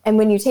 And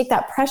when you take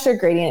that pressure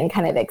gradient and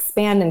kind of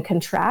expand and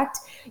contract,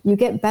 you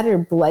get better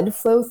blood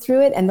flow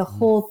through it, and the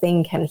whole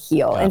thing can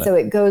heal. So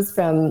it goes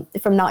from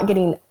not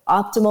getting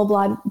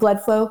optimal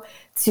blood flow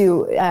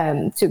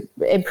to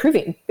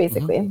improving,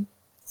 basically.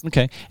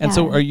 Okay. And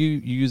so are you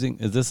using,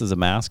 this is a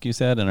mask you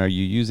said, and are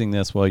you using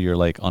this while you're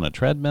like on a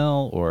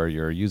treadmill, or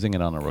you're using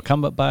it on a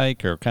recumbent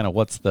bike, or kind of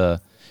what's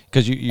the,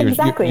 because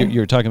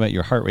you're talking about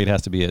your heart rate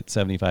has to be at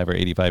 75 or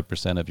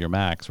 85% of your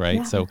max, right?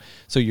 Yeah. So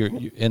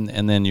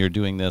and then you're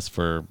doing this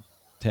for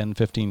 10,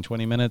 15,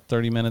 20 minutes,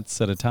 30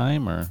 minutes at a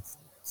time, or?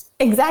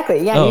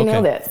 Exactly. Yeah, you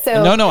nailed it.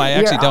 So no, I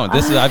actually don't.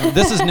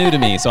 This is new to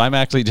me, so I'm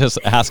actually just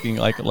asking.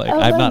 Like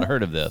I've not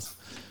heard of this.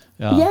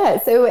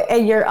 So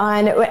you're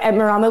on at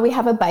Marama. We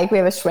have a bike. We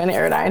have a Schwinn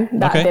Aerodyne.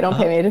 They don't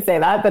pay me to say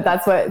that, but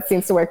that's what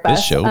seems to work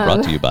best. This show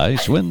brought to you by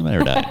Schwinn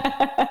Aerodyne.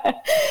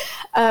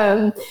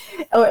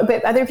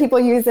 But other people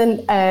use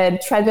a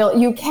treadmill.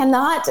 You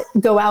cannot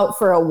go out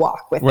for a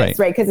walk with this,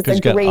 right? Because it's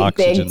a great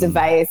big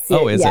device.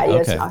 Oh, is it? Okay.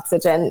 It's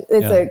oxygen.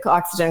 It's an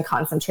oxygen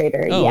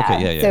concentrator. Oh,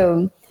 okay. Yeah.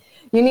 So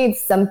you need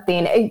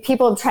something.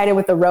 People have tried it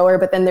with the rower,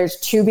 but then there's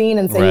tubing,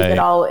 and so you get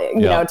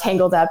all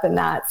tangled up in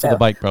that. So the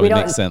bike probably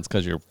makes sense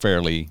because you're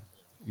fairly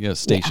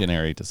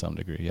stationary to some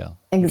degree. Yeah,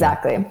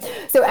 exactly.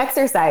 Okay. So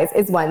exercise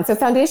is one. So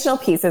foundational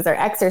pieces are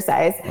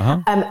exercise.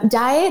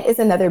 Diet is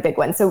another big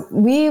one. So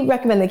we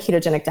recommend the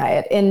ketogenic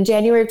diet. In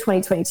January of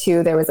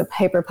 2022, there was a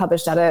paper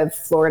published out of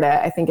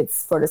Florida. I think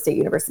it's Florida State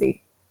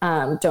University.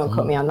 Don't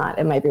quote me on that.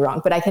 It might be wrong,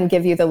 but I can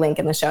give you the link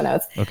in the show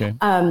notes. Okay.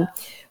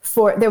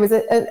 There was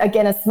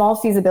a small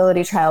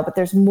feasibility trial, but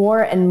there's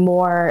more and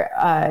more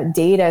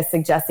data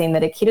suggesting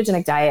that a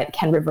ketogenic diet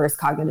can reverse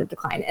cognitive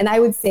decline. And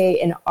I would say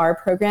in our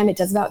program, it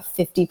does about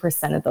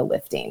 50% of the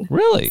lifting.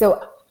 Really?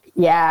 So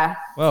yeah.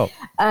 Wow.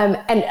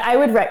 And I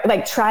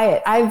would try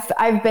it.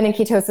 I've been in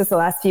ketosis the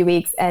last few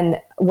weeks,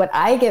 and what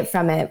I get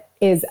from it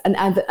is an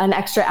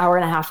extra hour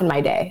and a half in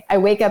my day. I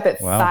wake up at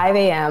 5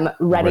 a.m.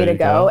 ready to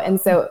go. And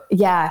so,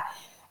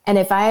 and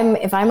if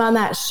I'm on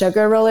that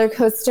sugar roller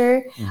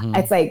coaster,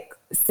 it's like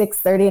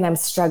 6:30 and I'm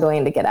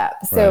struggling to get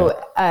up.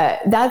 So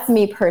that's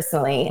me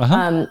personally.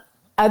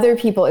 Other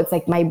people, it's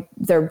like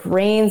their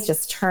brains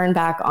just turn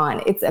back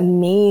on. It's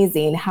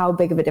amazing how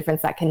big of a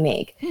difference that can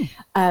make.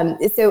 And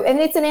it's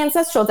an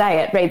ancestral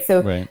diet, right? So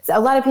a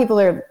lot of people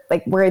are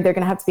like worried they're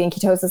going to have to be in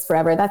ketosis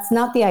forever. That's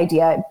not the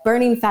idea.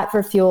 Burning fat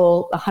for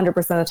fuel 100%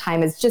 of the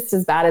time is just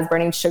as bad as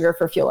burning sugar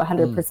for fuel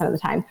 100% of the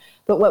time.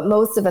 But what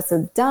most of us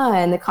have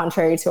done,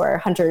 contrary to our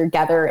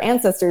hunter-gatherer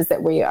ancestors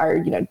that we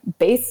are,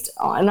 based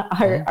on,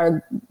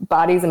 our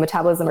bodies and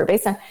metabolism are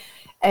based on,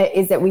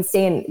 is that we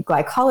stay in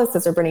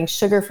glycolysis or burning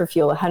sugar for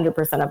fuel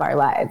 100% of our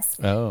lives.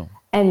 Oh.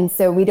 And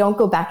so we don't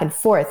go back and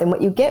forth. And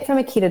what you get from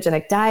a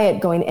ketogenic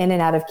diet going in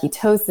and out of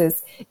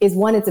ketosis is,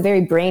 one, it's a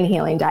very brain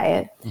healing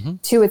diet.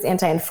 Two, it's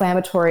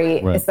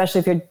anti-inflammatory, especially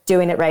if you're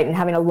doing it right and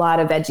having a lot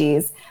of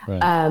veggies.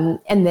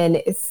 And then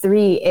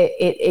three,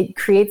 it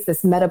creates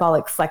this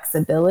metabolic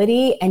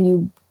flexibility, and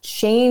you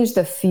change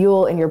the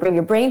fuel in your brain.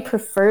 Your brain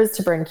prefers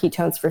to burn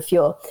ketones for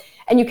fuel.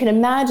 And you can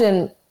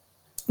imagine,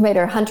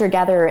 our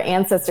hunter-gatherer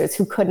ancestors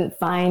who couldn't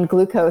find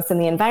glucose in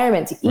the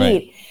environment to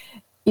eat,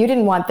 you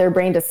didn't want their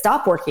brain to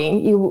stop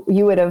working. You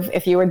would have,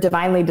 if you were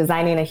divinely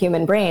designing a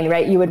human brain,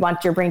 right, you would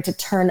want your brain to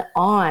turn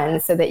on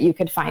so that you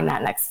could find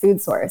that next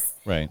food source.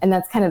 And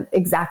that's kind of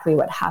exactly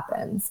what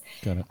happens.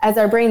 As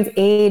our brains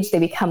age, they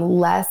become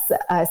less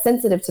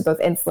sensitive to both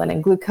insulin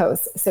and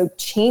glucose. So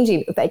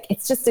changing,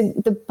 it's just,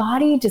 the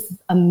body just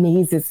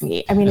amazes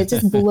me. I mean, it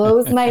just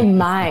blows my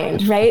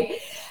mind, right?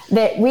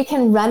 That we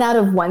can run out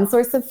of one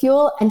source of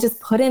fuel and just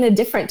put in a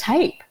different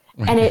type.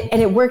 And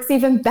it works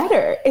even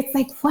better. It's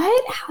like,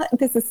 what?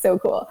 This is so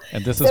cool.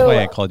 And this is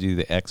why I called you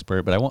the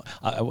expert, but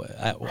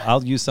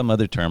I'll use some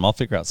other term. I'll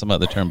figure out some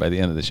other term by the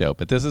end of the show.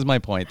 But this is my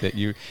point, that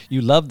you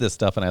love this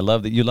stuff, and I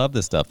love that you love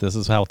this stuff. This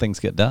is how things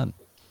get done.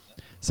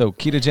 So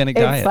ketogenic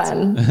diet. It's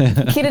fun.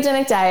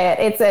 Ketogenic diet.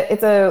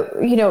 It's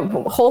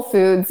a whole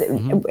foods.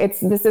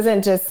 This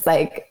isn't just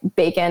like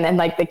bacon and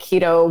like the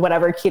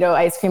keto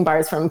ice cream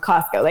bars from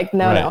Costco. Like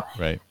no.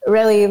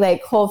 Really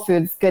like whole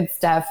foods, good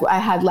stuff. I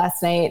had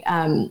last night,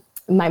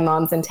 my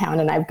mom's in town,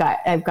 and I've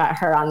got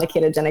her on the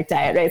ketogenic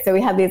diet, right? So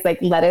we had these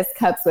like lettuce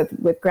cups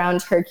with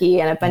ground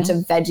turkey and a bunch of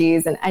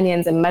veggies and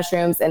onions and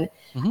mushrooms, and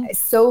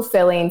so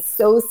filling,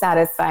 so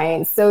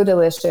satisfying, so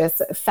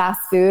delicious.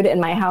 Fast food in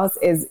my house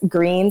is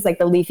greens, like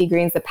the leafy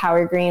greens, the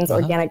power greens,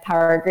 organic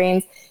power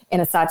greens, in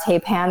a saute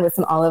pan with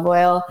some olive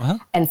oil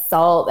and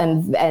salt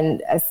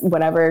and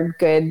whatever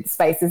good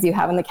spices you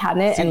have in the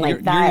cabinet. See, and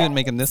like you're even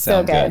making this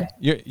sound good.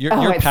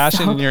 Your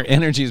passion and your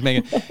energy is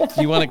making.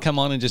 Do you want to come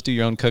on and just do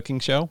your own cooking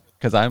show?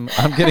 Because I'm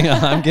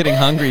getting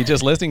hungry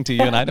just listening to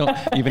you, and I don't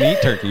even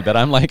eat turkey. But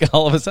I'm like,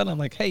 all of a sudden, I'm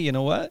like, hey, you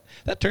know what?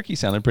 That turkey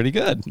sounded pretty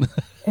good.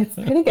 It's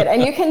pretty good,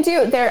 and you can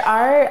do. There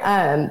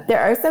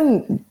are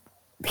some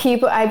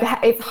people.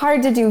 It's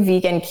hard to do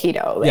vegan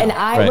keto, and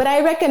what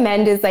I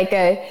recommend is like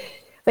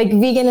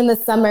vegan in the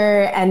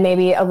summer and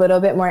maybe a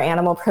little bit more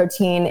animal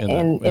protein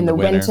in the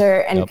winter,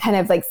 and kind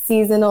of like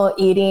seasonal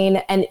eating.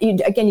 And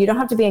you don't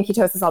have to be in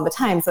ketosis all the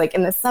time. So like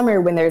in the summer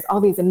when there's all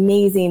these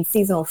amazing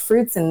seasonal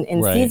fruits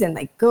in season,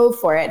 like go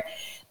for it.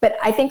 But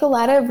I think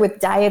with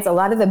diets, a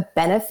lot of the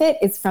benefit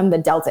is from the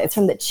delta. It's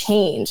from the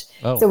change.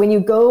 So when you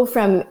go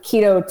from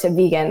keto to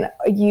vegan,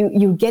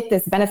 you get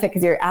this benefit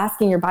because you're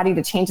asking your body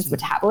to change its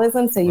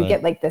metabolism. So you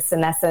get like this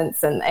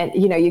senescence and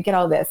you get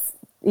all this.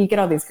 You get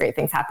all these great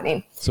things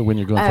happening. So when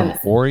you're going from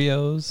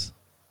Oreos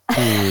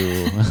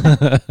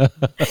to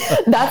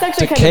that's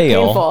actually kind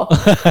kale. of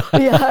painful.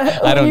 Yeah,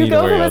 I don't eat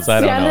Oreos. I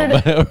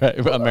don't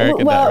know.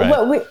 American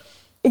diet,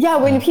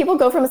 right? When people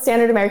go from a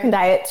standard American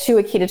diet to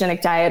a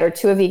ketogenic diet or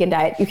to a vegan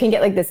diet, you can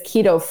get like this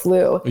keto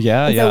flu.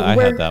 I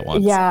had that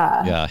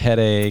once.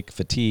 Headache,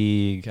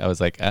 fatigue. I was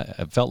like,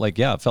 it felt like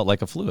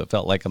a flu. It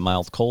felt like a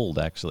mild cold,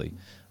 actually.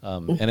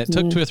 And it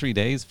took 2 or 3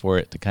 days for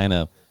it to kind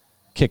of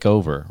kick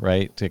over,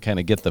 right? To kind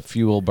of get the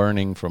fuel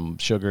burning from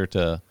sugar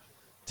to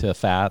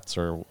fats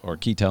or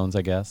ketones,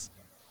 I guess.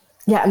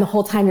 Yeah, and the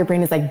whole time your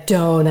brain is like,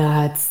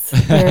 donuts.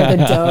 Where are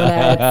the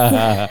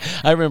donuts?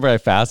 I remember I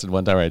fasted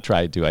one time, or I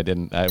tried to. I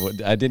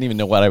didn't even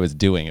know what I was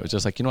doing. It was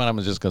just like, you know what, I'm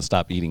just going to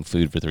stop eating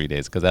food for 3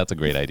 days because that's a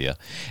great idea.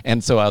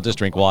 And so I'll just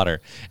drink water.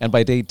 And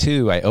by day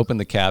 2, I opened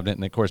the cabinet,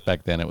 and of course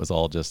back then it was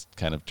all just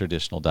kind of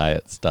traditional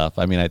diet stuff.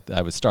 I mean,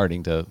 I was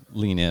starting to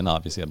lean in.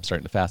 Obviously, I'm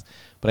starting to fast.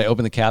 But I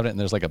opened the cabinet, and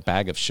there's like a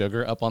bag of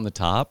sugar up on the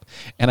top.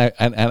 And I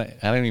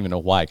don't even know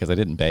why, because I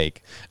didn't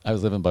bake. I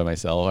was living by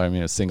myself. I mean,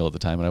 I was single at the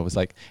time. And I was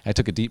like, I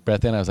took a deep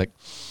breath in. I was like,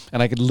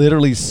 and I could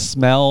literally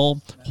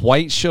smell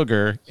white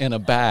sugar in a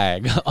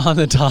bag on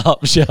the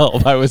top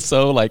shelf. I was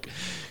so like,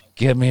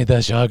 give me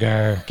the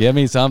sugar. Give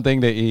me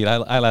something to eat.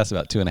 I lasted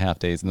about 2.5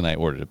 days, and then I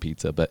ordered a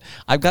pizza. But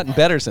I've gotten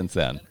better since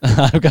then.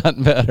 I've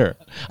gotten better.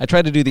 I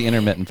try to do the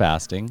intermittent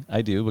fasting.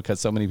 I do, because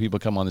so many people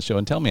come on the show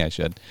and tell me I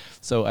should.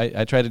 So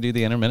I try to do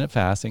the intermittent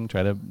fasting,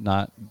 try to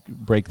not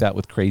break that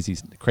with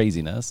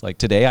craziness. Like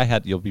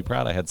today you'll be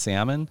proud, I had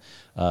salmon,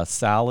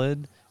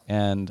 salad,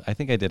 and I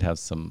think I did have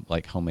some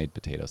like homemade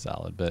potato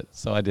salad. But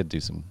so I did do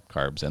some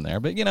carbs in there.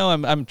 But you know,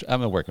 I'm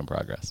a work in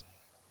progress.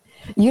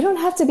 You don't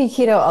have to be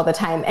keto all the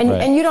time,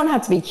 and you don't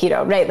have to be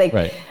keto, right? Like,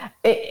 right.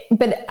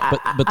 But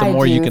the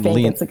more you can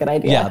lean, it's a good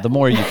idea. Yeah, the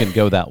more you can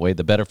go that way,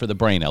 the better for the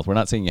brain health. We're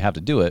not saying you have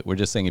to do it. We're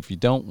just saying if you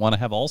don't want to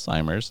have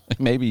Alzheimer's,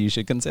 maybe you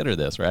should consider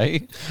this,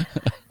 right?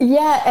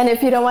 Yeah, and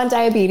if you don't want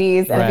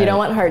diabetes, and if you don't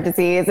want heart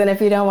disease, and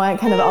if you don't want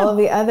kind of all of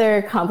the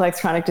other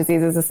complex chronic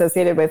diseases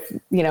associated with,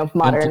 the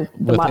modern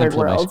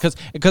world.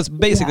 Because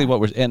basically what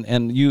we're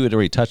and you had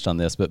already touched on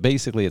this, but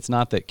basically it's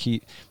not that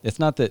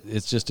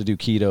it's just to do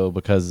keto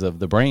because of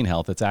the brain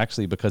health. It's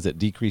actually because it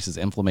decreases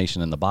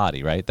inflammation in the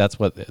body, right? That's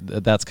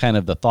kind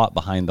of the thought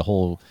behind the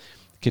whole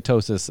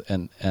ketosis,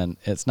 and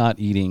it's not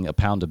eating a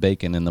pound of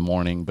bacon in the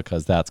morning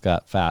because that's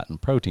got fat and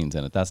proteins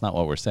in it. That's not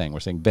what we're saying. We're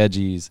saying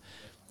veggies,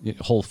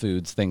 whole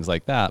foods, things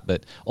like that.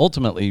 But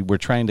ultimately, we're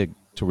trying to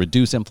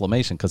reduce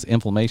inflammation, because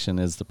inflammation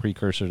is the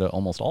precursor to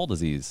almost all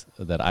disease.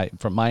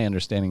 From my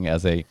understanding,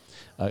 as a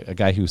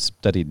guy who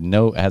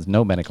has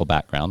no medical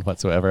background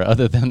whatsoever,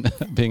 other than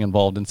being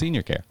involved in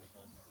senior care.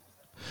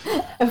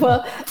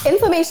 Well,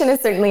 inflammation is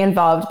certainly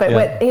involved, but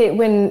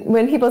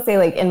when people say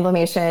like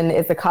inflammation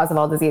is the cause of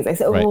all disease, I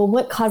say, well,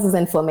 what causes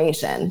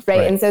inflammation,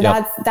 right? And so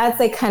that's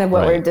like kind of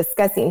what we're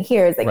discussing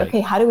here is like, okay,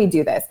 how do we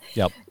do this?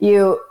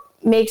 You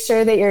make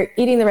sure that you're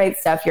eating the right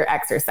stuff, you're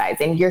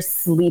exercising, you're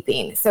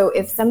sleeping. So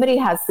if somebody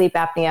has sleep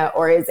apnea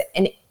or is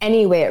in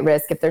any way at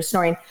risk, if they're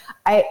snoring,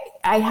 I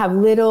have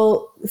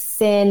little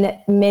thin,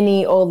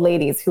 mini old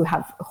ladies who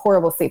have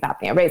horrible sleep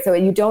apnea, right? So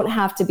you don't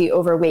have to be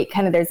overweight.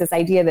 Kind of there's this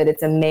idea that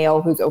it's a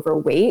male who's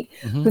overweight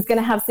who's going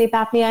to have sleep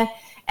apnea.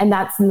 And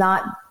that's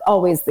not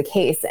always the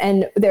case.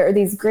 And there are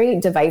these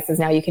great devices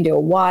now. You can do a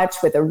watch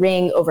with a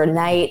ring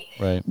overnight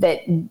that,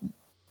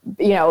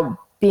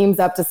 beams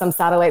up to some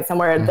satellite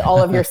somewhere, all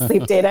of your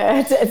sleep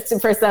data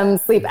for some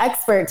sleep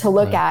expert to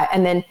look at,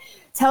 and then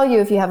tell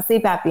you if you have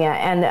sleep apnea.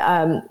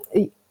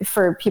 And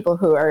for people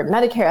who are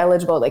Medicare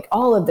eligible, like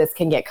all of this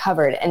can get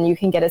covered, and you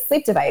can get a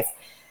sleep device.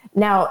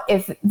 Now,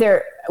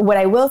 what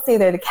I will say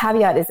there, the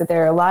caveat is that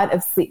there are a lot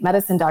of sleep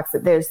medicine docs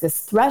that there's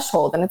this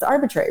threshold, and it's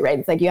arbitrary, right?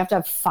 It's like you have to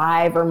have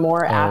 5 or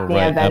more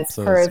apnea events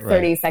per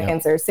 30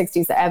 seconds or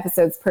 60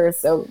 episodes per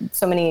so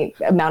many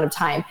amount of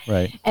time.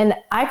 Right. And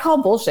I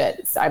call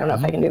bullshit. So I don't know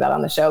if I can do that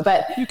on the show,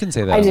 but you can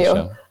say that on the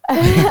show.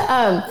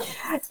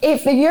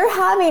 If you're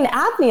having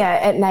apnea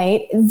at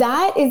night,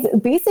 that is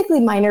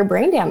basically minor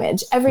brain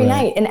damage every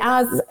night. And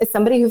as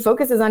somebody who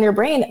focuses on your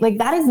brain, like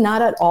that is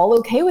not at all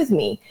okay with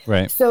me.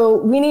 Right. So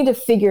we need to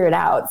figure it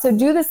out. So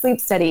do the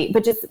sleep study,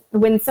 but just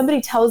when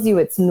somebody tells you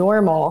it's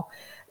normal,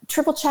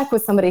 triple check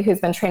with somebody who's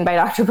been trained by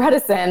Dr.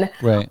 Bredesen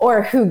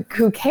or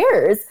who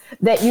cares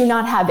that you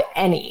not have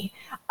any.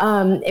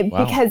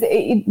 Because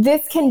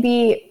this can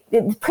be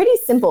pretty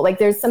simple. Like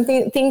there's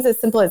things as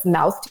simple as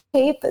mouth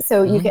tape.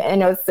 So you can, I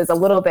know this is a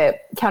little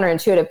bit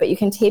counterintuitive, but you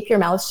can tape your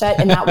mouth shut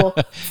and that will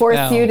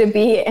force you to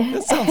be.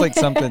 This sounds like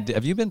something.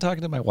 Have you been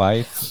talking to my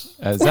wife?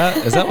 Is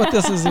that what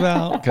this is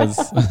about? Because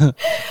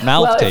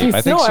mouth tape.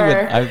 I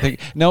think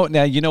no.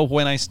 Now,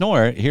 when I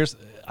snore,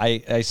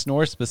 I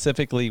snore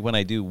specifically when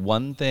I do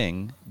one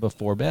thing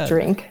before bed.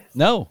 Drink?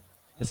 No,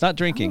 it's not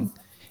drinking.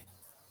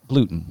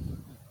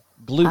 Gluten.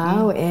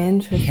 Oh,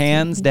 interesting.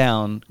 Hands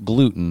down,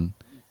 gluten.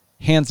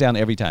 Hands down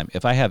every time.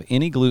 If I have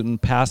any gluten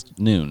past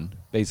noon,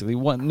 basically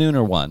noon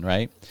or 1,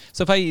 right?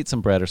 So if I eat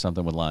some bread or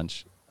something with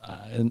lunch,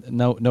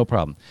 no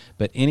problem.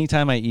 But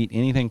anytime I eat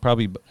anything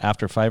probably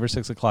after 5 or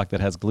 6 o'clock that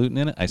has gluten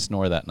in it, I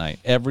snore that night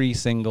every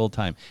single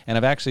time. And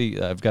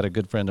I've got a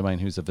good friend of mine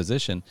who's a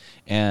physician,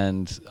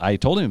 and I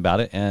told him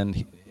about it, and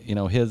he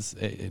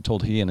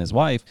and his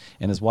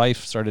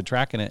wife started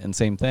tracking it, and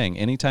same thing.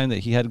 Anytime that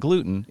he had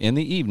gluten in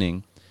the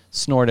evening,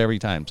 snored every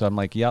time. So I'm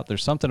like,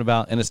 there's something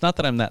about, and it's not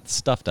that I'm that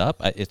stuffed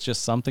up. It's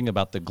just something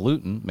about the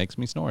gluten makes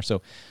me snore.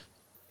 So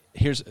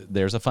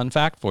there's a fun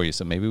fact for you.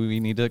 So maybe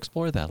we need to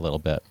explore that a little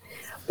bit.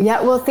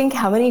 Yeah. Well, think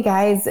how many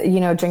guys,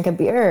 drink a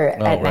beer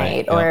at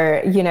night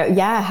or,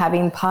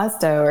 having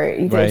pasta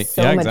or there's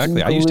so much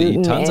exactly. I used to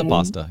eat tons of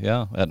pasta.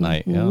 Yeah. At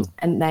night. Yeah.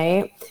 At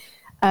night.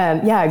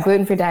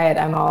 Gluten-free diet.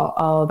 I'm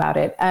all about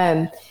it.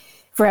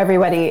 For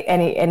everybody,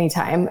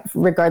 anytime,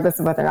 regardless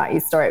of whether or not you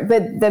store it.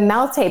 But the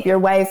mouth tape,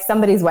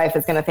 somebody's wife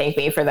is going to thank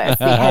me for this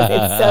because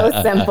it's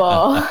so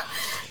simple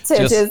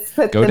to just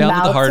put go the down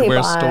mouth to the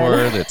hardware tape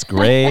store that's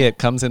gray. It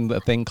comes in a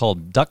thing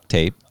called duct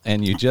tape,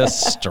 and you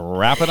just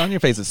strap it on your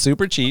face. It's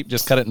super cheap.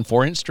 Just cut it in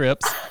 4-inch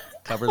strips.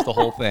 Covers the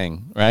whole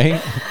thing, right?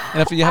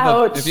 And if you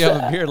have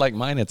a beard like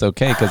mine, it's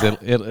okay because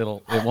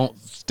it won't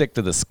stick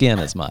to the skin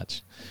as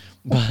much.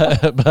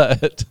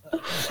 But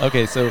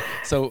okay, so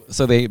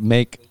they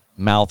make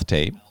mouth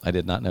tape. I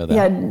did not know that.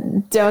 Yeah,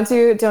 don't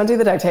do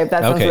the duct tape.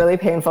 That sounds really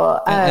painful.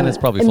 And it's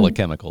probably full of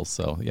chemicals,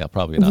 so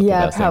probably not the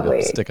best thing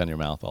to stick on your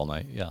mouth all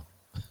night. Yeah.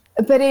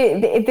 But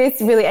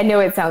this really, I know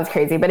it sounds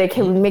crazy, but it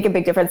can make a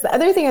big difference. The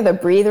other thing are the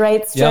Breathe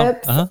Right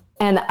strips. Yeah,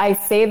 and I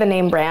say the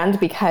name brand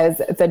because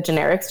the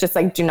generics just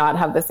do not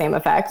have the same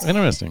effect.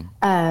 Interesting.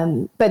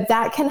 But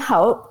that can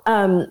help.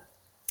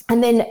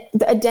 And then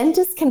a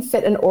dentist can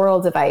fit an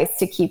oral device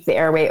to keep the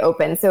airway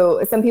open.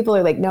 So some people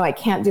are like, no, I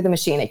can't do the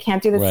machine. I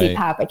can't do the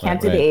CPAP. I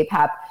can't do the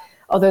APAP.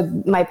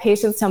 Although my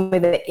patients tell me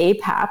that the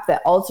APAP, the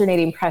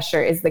alternating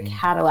pressure, is the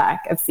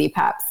Cadillac of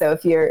CPAP. So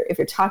if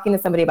you're talking to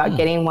somebody about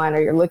getting one,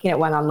 or you're looking at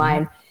one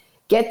online,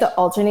 get the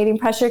alternating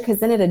pressure, because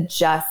then it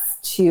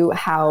adjusts to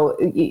how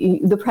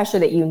the pressure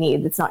that you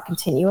need. It's not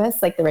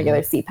continuous like the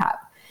regular CPAP.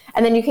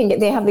 And then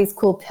they have these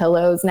cool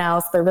pillows now,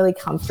 so they're really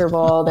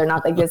comfortable. They're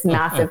not like this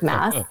massive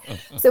mass.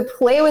 So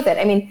play with it.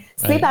 I mean,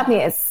 sleep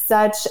apnea is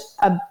such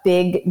a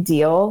big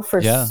deal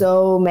for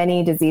so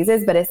many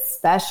diseases, but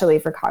especially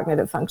for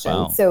cognitive function.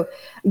 Wow. So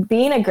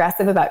being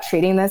aggressive about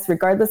treating this,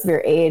 regardless of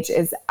your age,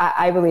 is,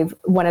 I believe,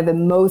 one of the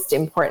most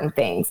important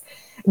things.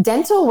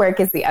 Dental work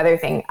is the other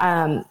thing.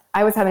 I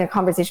was having a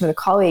conversation with a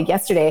colleague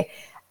yesterday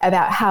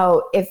about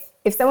how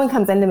if someone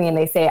comes into me and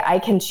they say, I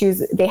can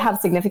choose, they have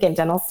significant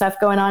dental stuff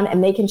going on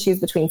and they can choose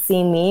between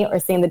seeing me or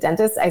seeing the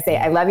dentist, I say,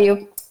 I love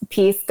you,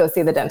 peace, go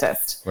see the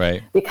dentist.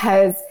 Right.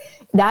 Because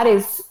that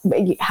is,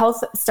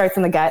 health starts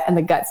in the gut and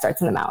the gut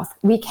starts in the mouth.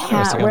 We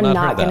can't, we're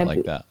not going to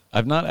like that.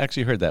 I've not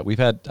actually heard that.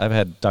 I've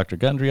had Dr.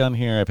 Gundry on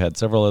here. I've had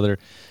several other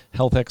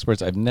health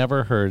experts. I've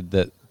never heard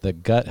that the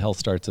gut health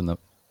starts in the,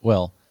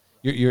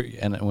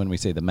 and when we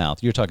say the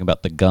mouth, you're talking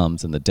about the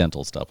gums and the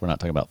dental stuff. We're not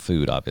talking about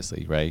food,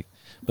 obviously, right?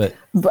 But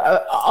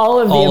all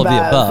of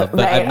the above.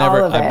 But right?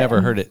 I've never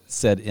heard it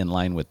said in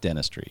line with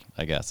dentistry,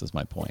 I guess is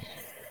my point.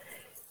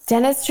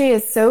 Dentistry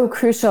is so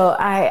crucial.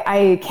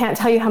 I can't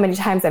tell you how many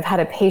times I've had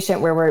a patient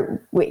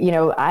where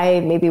I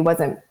maybe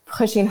wasn't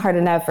pushing hard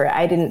enough, or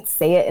I didn't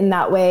say it in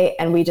that way,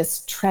 and we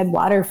just tread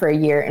water for a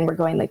year, and we're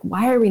going like,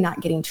 why are we not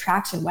getting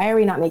traction? Why are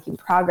we not making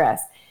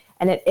progress?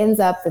 And it ends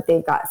up that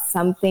they've got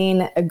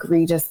something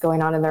egregious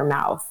going on in their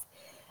mouth.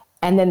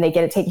 And then they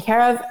get it taken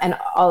care of, and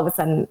all of a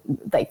sudden,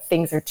 like,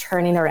 things are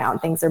turning around,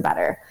 things are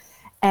better.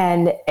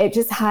 And it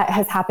just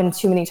has happened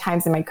too many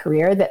times in my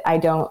career that I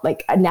don't,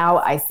 like, now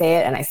I say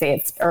it, and I say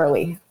it's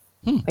early.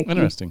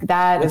 Interesting.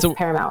 That is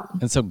paramount.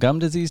 And so gum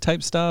disease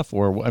type stuff,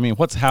 or, I mean,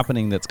 what's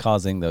happening that's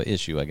causing the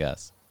issue, I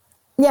guess?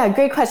 Yeah,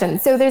 great question.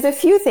 So there's a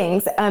few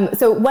things.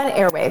 So one,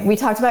 airway. We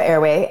talked about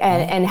airway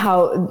and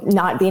how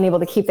not being able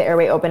to keep the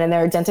airway open. And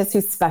there are dentists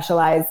who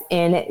specialize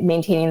in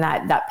maintaining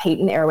that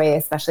patent airway,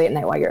 especially at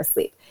night while you're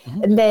asleep.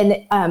 And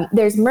then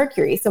there's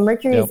mercury. So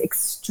mercury is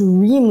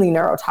extremely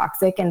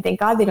neurotoxic, and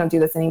thank God they don't do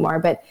this anymore.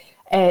 But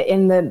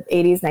in the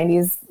 80s,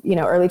 90s,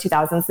 early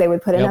 2000s, they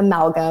would put in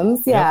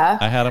amalgams. Yeah,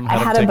 I had them. I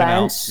had a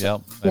bunch.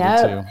 Out.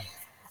 I did too.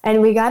 And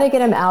we got to get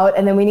them out.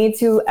 And then we need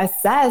to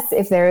assess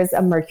if there's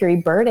a mercury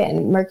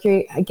burden.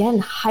 Mercury, again,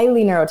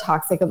 highly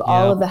neurotoxic of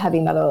all of the heavy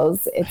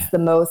metals. It's the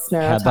most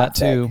neurotoxic.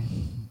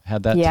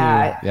 Had that too.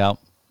 Yeah.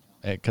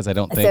 Because I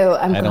don't think, so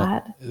I'm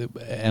glad.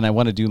 And I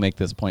want to make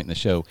this point in the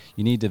show.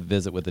 You need to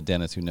visit with a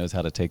dentist who knows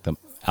how to take them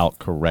out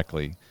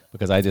correctly,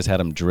 because I just had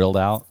them drilled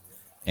out,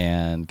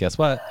 and guess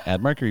what?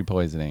 Had mercury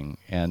poisoning.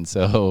 And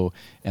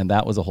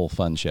that was a whole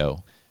fun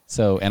show.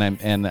 So, I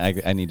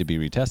need to be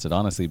retested,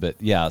 honestly, but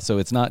yeah, so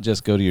it's not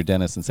just go to your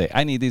dentist and say,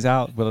 I need these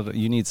out, but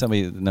you need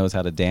somebody that knows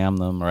how to dam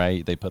them,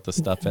 right? They put the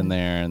stuff in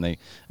there, and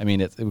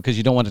it's because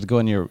you don't want it to go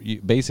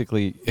in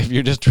basically, if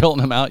you're just drilling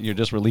them out, you're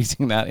just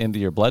releasing that into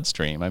your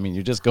bloodstream. I mean,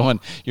 you're just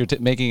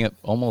making it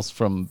almost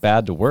from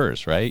bad to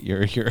worse, right?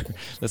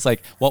 It's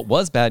like what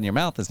was bad in your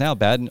mouth is now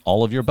bad in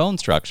all of your bone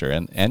structure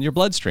and your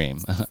bloodstream.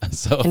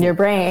 And your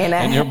brain.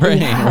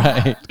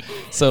 Right?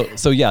 So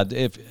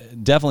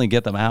definitely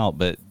get them out,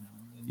 but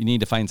you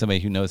need to find somebody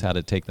who knows how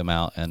to take them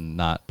out and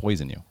not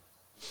poison you.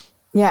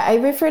 Yeah, I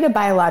refer to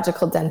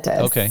biological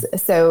dentists. Okay.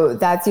 So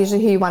that's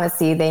usually who you want to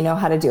see. They know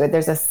how to do it.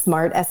 There's a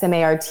SMART,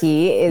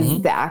 S-M-A-R-T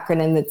is the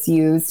acronym that's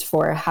used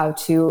for how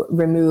to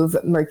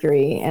remove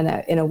mercury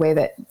in a way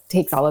that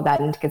takes all of that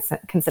into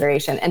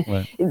consideration. And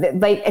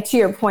like to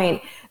your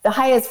point, the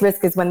highest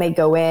risk is when they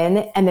go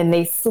in and then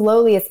they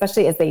slowly,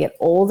 especially as they get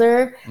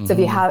older. So if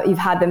you've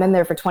had them in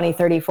there for 20,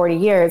 30, 40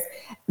 years,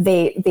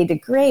 they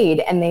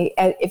degrade, and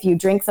if you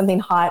drink something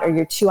hot or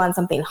you chew on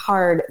something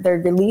hard, they're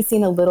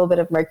releasing a little bit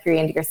of mercury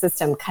into your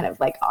system, kind of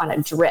like on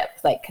a drip,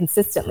 like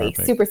consistently.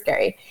 Perfect. Super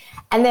scary.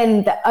 And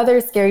then the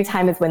other scary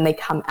time is when they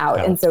come out.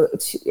 And so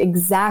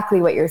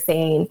exactly what you're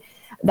saying,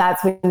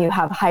 that's when you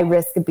have high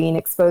risk of being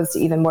exposed to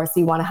even more. So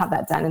you want to have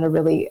that done in a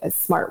really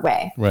smart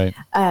way. Right.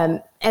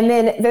 And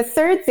then the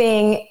third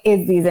thing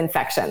is these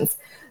infections.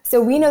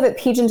 So we know that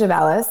P.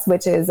 gingivalis,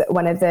 which is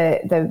one of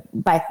the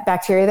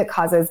bacteria that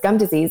causes gum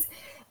disease,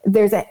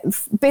 there's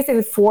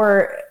basically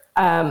 4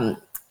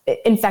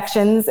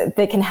 infections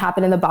that can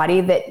happen in the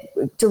body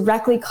that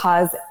directly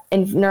cause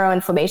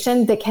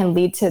neuroinflammation that can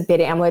lead to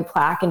beta amyloid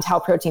plaque and tau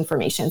protein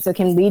formation. So it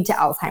can lead to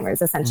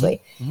Alzheimer's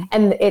essentially.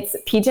 And it's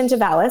P.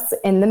 gingivalis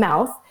in the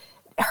mouth,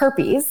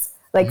 herpes,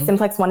 like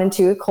simplex 1 and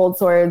 2, cold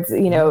sores,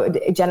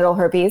 genital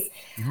herpes,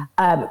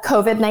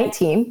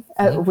 COVID-19,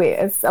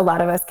 a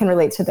lot of us can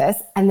relate to this,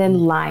 and then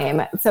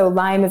Lyme. So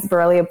Lyme is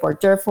Borrelia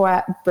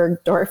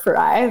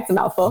burgdorferi, it's a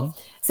mouthful.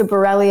 So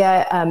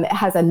Borrelia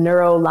has a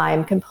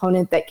neuro-Lyme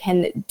component that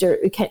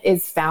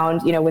is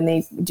found, when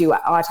they do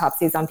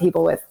autopsies on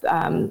people with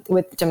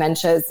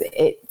dementias,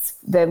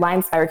 the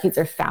Lyme spirochetes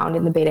are found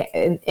in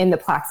the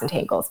plaques and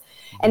tangles.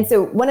 And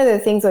so one of the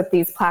things with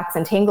these plaques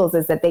and tangles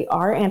is that they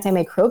are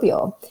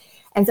antimicrobial.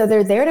 And so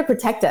they're there to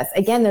protect us.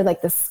 Again, they're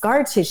like the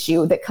scar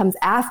tissue that comes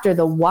after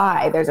the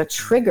why. There's a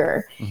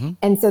trigger.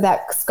 And so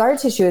that scar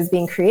tissue is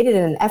being created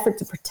in an effort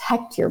to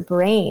protect your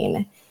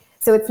brain.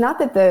 So it's not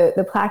that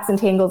the plaques and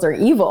tangles are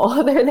evil.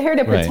 They're there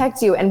to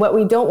protect you. And what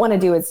we don't want to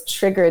do is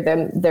trigger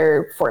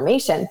their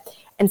formation.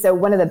 And so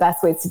one of the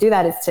best ways to do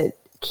that is to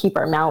keep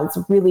our mouths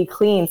really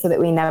clean so that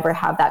we never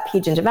have that P.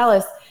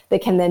 gingivalis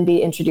that can then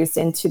be introduced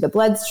into the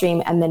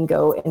bloodstream and then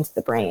go into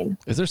the brain.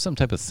 Is there some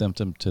type of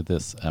symptom to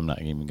this? I'm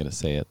not even going to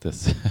say it.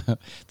 This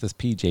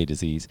PJ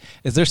disease.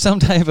 Is there some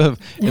type of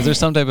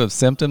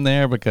symptom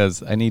there?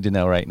 Because I need to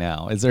know right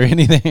now. Is there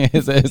anything?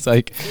 It's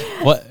like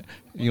what?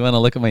 You want to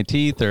look at my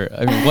teeth, or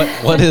I mean,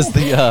 what is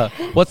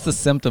what's the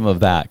symptom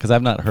of that? Because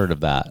I've not heard of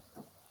that.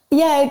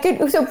 Yeah, good.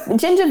 So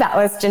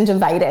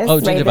gingivitis. Oh,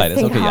 gingivitis. Right? This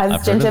thing okay, yeah,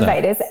 has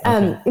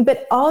gingivitis.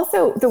 But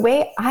also the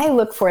way I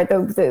look for it,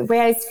 the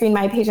way I screen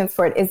my patients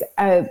for it is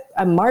a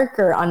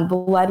marker on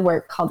blood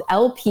work called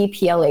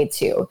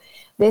LPPLA2.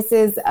 This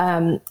is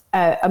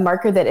a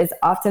marker that is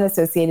often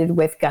associated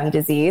with gum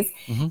disease.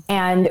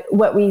 And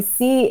what we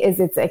see is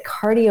it's a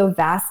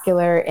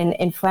cardiovascular and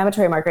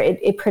inflammatory marker.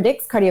 It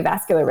predicts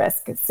cardiovascular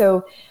risk.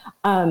 So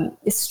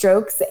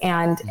strokes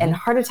and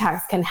heart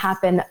attacks can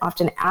happen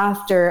often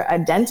after a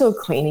dental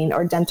cleaning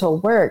or dental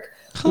work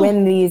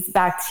when these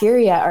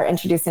bacteria are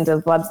introduced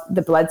into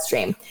the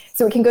bloodstream.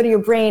 So it can go to your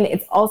brain.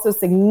 It's also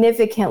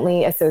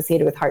significantly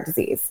associated with heart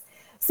disease.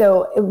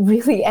 So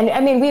really, and I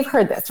mean, we've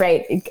heard this,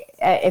 right?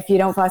 If you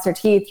don't floss your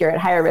teeth, you're at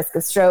higher risk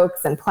of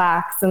strokes and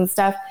plaques and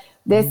stuff.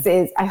 This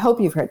is, I hope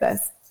you've heard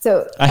this.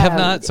 So I have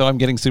not, so I'm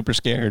getting super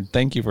scared.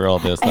 Thank you for all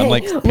this. I'm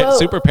like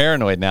super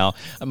paranoid now.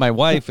 My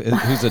wife,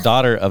 who's a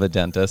daughter of a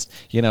dentist,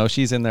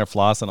 she's in there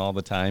flossing all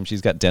the time.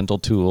 She's got dental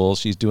tools.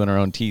 She's doing her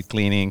own teeth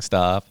cleaning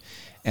stuff.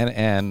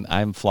 And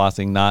I'm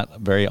flossing not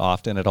very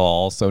often at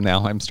all. So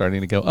now I'm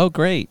starting to go, oh,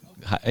 great.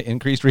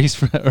 Increased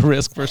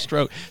risk for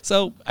stroke.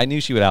 So I knew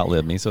she would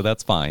outlive me, so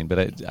that's fine.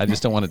 But I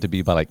just don't want it to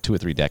be by like 2 or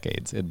 3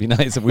 decades. It'd be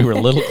nice if we were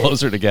a little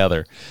closer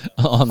together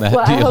on that deal.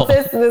 I hope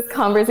this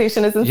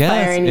conversation is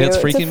inspiring you it's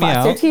freaking to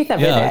floss your teeth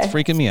every day. It's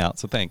freaking me out.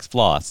 So thanks.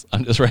 Floss.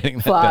 I'm just writing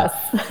that down.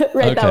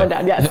 Write that one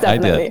down. Yes,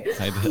 definitely.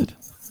 I did.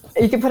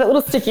 You can put a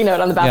little sticky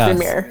note on the bathroom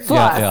mirror.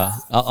 Floss. Yeah.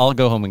 I'll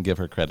go home and give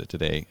her credit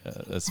today,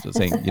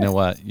 saying, you know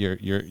what,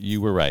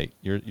 you were right.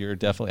 You're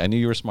definitely. I knew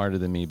you were smarter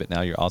than me, but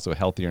now you're also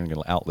healthier and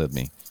going to outlive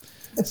me.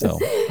 So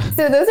those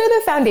are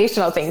the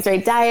foundational things,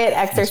 right? Diet,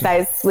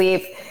 exercise,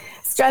 sleep,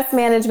 stress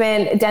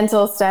management,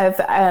 dental stuff.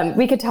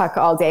 We could talk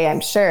all day,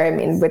 I'm sure. I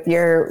mean, with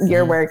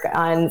your work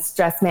on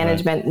stress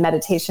management,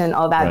 meditation,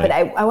 all that. But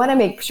I want to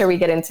make sure we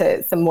get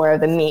into some more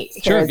of the meat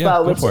here as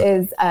well, which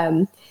is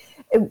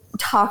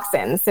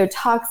toxins. So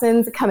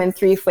toxins come in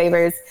 3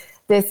 flavors.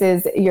 This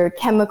is your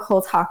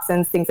chemical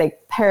toxins, things like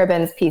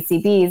parabens,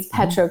 PCBs,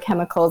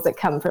 petrochemicals that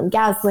come from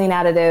gasoline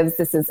additives.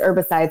 This is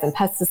herbicides and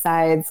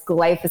pesticides,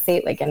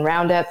 glyphosate like in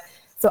Roundup.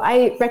 So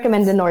I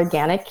recommend an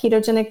organic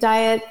ketogenic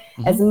diet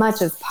as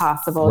much as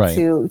possible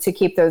to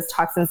keep those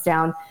toxins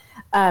down.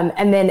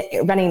 And then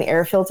running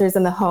air filters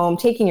in the home,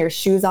 taking your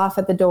shoes off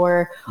at the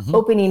door,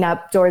 opening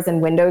up doors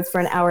and windows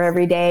for an hour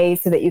every day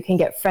so that you can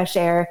get fresh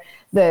air.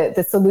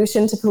 The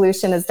solution to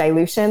pollution is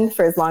dilution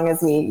for as long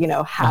as we,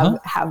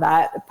 have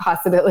that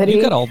possibility.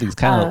 You got all these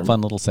kind of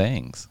fun little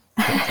sayings.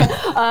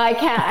 I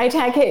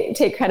can't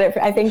take credit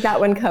for, I think that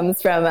one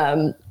comes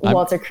from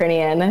Walter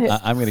Krinian.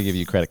 I'm going to give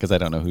you credit because I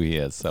don't know who he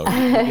is. So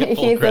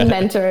he's a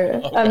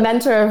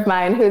mentor of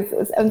mine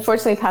who's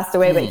unfortunately passed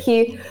away, but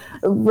he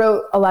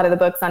wrote a lot of the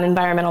books on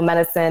environmental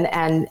medicine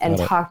and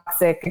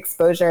toxic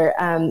exposure.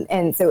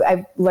 And so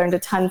I've learned a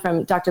ton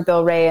from Dr.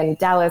 Bill Ray in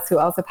Dallas, who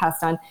also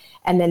passed on,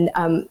 and then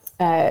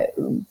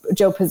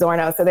Joe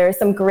Pizzorno. So there are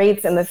some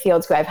greats in the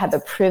field who I've had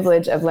the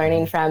privilege of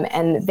learning from,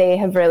 and they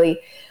have really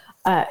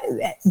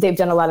they've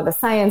done a lot of the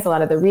science, a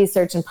lot of the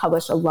research, and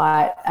published a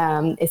lot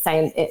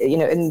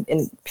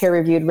in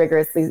peer-reviewed,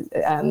 rigorously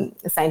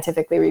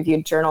scientifically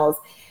reviewed journals.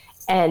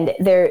 And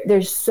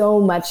there's so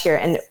much here,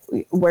 and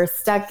we're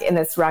stuck in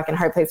this rock and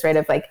hard place, right?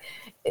 Of like,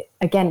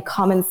 again,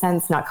 common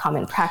sense, not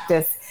common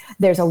practice.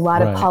 There's a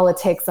lot of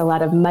politics, a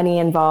lot of money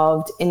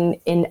involved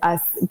in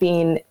us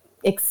being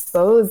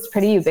exposed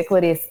pretty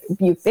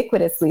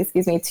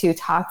ubiquitously, to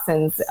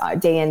toxins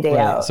day in, day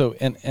out. So,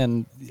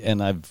 and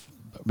I've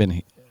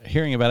been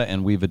hearing about it,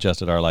 and we've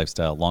adjusted our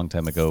lifestyle a long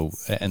time ago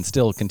and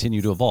still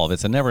continue to evolve.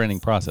 It's a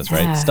never-ending process,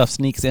 right? Yeah. Stuff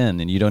sneaks in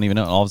and you don't even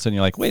know. All of a sudden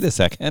you're like, wait a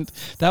second,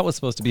 that was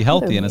supposed to be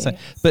healthy. And it's like,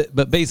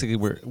 but basically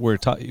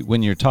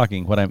when you're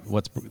talking,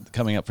 what's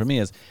coming up for me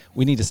is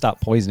we need to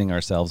stop poisoning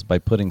ourselves by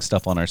putting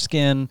stuff on our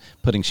skin,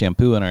 putting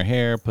shampoo in our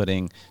hair,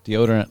 putting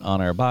deodorant on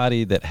our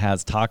body that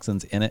has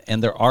toxins in it.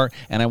 And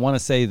I want to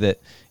say that,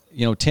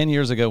 10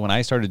 years ago when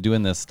I started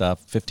doing this stuff,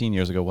 15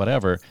 years ago,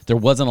 whatever, there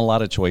wasn't a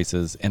lot of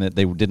choices, and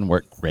they didn't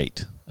work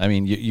great. I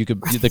mean,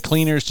 the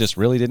cleaners just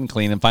really didn't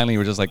clean, and finally you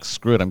were just like,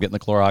 screw it, I'm getting the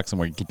Clorox and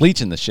we're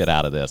bleaching the shit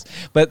out of this.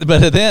 But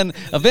then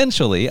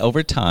eventually,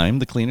 over time,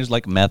 the cleaners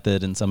like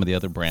Method and some of the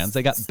other brands,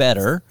 they got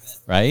better,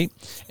 right?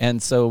 And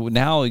so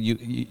now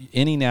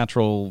any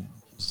natural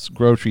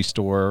grocery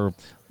store,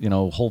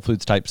 Whole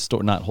Foods type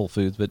store, not Whole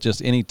Foods, but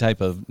just any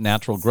type of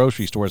natural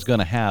grocery store is going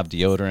to have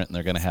deodorant, and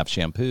they're going to have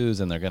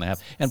shampoos, and they're going to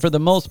have, and for the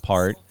most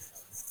part,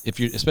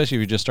 especially if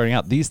you're just starting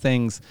out, these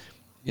things,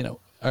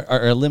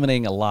 are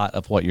eliminating a lot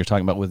of what you're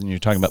talking about when you're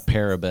talking about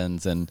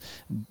parabens and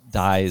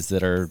dyes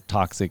that are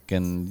toxic.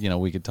 And,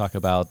 we could talk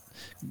about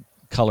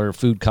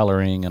food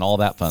coloring and all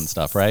that fun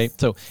stuff, right?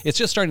 So it's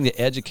just starting to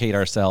educate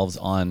ourselves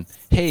on,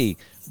 hey,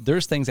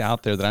 there's things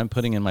out there that I'm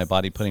putting in my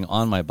body, putting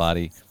on my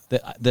body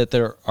that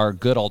there are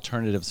good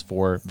alternatives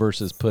for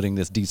versus putting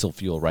this diesel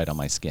fuel right on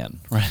my skin,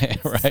 right?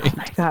 Oh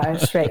my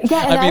gosh, right.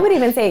 Yeah, and I would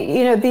even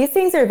say, these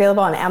things are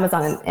available on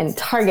Amazon and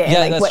Target.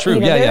 Yeah, that's true.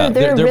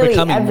 They're really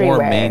becoming everywhere.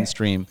 more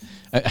mainstream.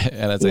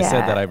 And as I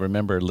said that, I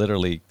remember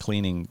literally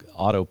cleaning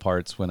auto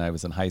parts when I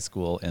was in high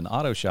school in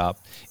auto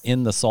shop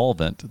in the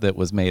solvent that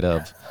was made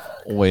of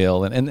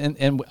oil.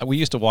 And we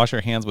used to wash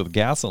our hands with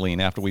gasoline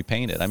after we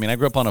painted. I mean, I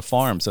grew up on a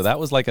farm, so that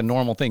was like a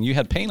normal thing. You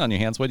had paint on your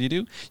hands. What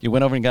do? You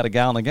went over and got a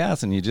gallon of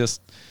gas, and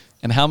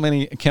and how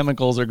many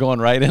chemicals are going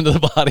right into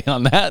the body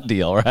on that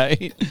deal,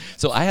 right?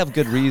 So I have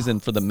good reason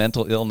for the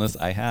mental illness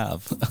I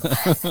have.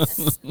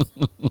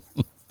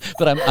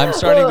 But I'm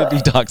starting to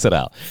detox it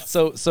out.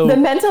 So the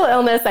mental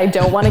illness I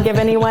don't want to give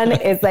anyone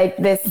is like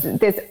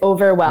this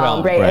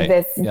overwhelm, right? Of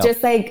this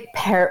just like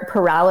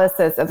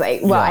paralysis of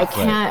like, I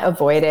can't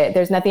avoid it.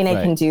 There's nothing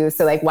I can do.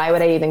 So like, why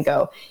would I even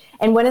go?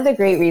 And one of the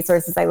great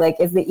resources I like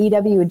is the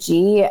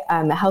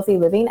EWG, the Healthy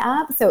Living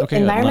app. So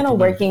Environmental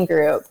Working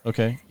Group.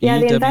 Okay. Yeah,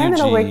 EWG, the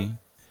Environmental Work.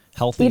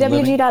 Healthy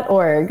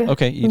EWG.org.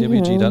 Okay,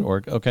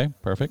 EWG.org. Okay,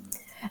 perfect.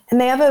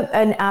 And they have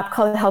an app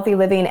called Healthy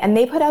Living, and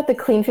they put out the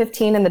Clean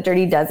 15 and the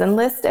Dirty Dozen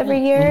list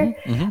every year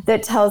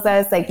that tells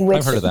us like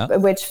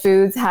which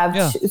foods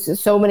have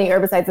so many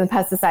herbicides and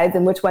pesticides,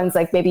 and which ones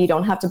like maybe you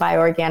don't have to buy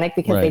organic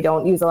because they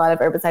don't use a lot of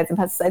herbicides and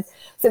pesticides.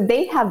 So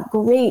they have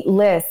great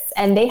lists,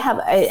 and they have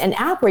an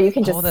app where you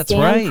can just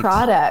scan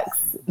products.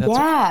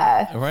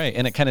 Right.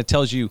 And it kind of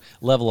tells you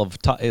level of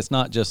it's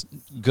not just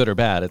good or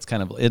bad. It's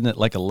kind of, isn't it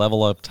like a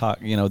level of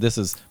this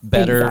is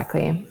better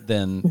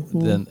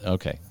than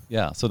okay.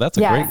 Yeah, so that's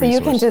a great resource. So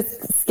you can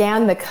just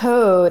scan the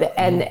code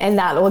and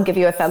that will give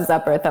you a thumbs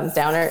up or a thumbs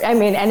down.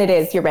 And it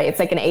is, you're right. It's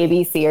like an A,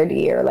 B, C, or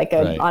D, or like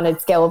on a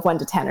scale of 1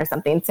 to 10 or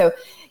something. So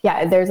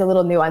yeah, there's a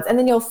little nuance. And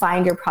then you'll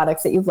find your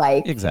products that you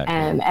like. Exactly.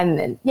 And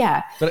then,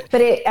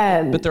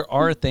 But there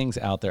are things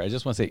out there. I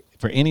just want to say,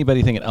 for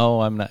anybody thinking,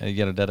 I'm not,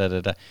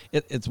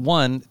 it's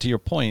one, to your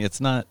point,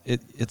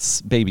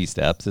 it's baby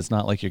steps. It's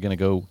not like you're going to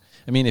go,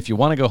 if you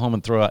want to go home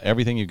and throw out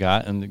everything you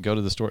got and go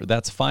to the store,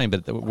 that's fine.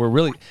 But we're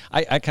really,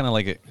 I kind of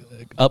like it,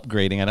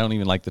 upgrading. I don't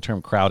even like the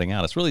term crowding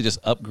out. It's really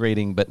just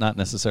upgrading, but not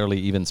necessarily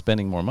even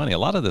spending more money. A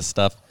lot of this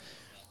stuff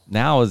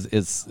now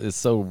is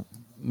so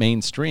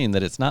mainstream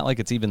that it's not like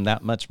it's even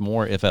that much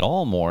more, if at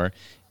all more.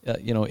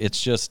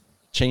 It's just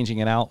changing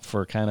it out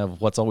for kind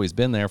of what's always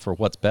been there for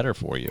what's better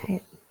for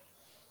you.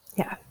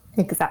 Yeah,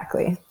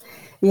 exactly.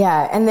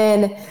 Yeah. And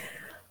then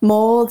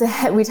mold,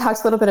 we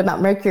talked a little bit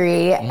about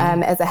mercury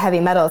as a heavy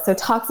metal. So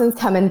toxins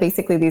come in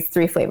basically these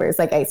 3 flavors,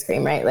 like ice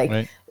cream, right?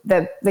 Like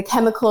the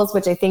chemicals,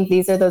 which I think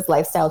these are those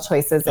lifestyle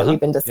choices that we've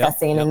been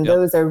discussing.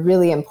 Those are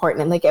really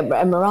important. And like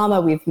at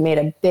Marama, we've made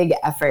a big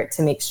effort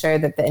to make sure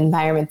that the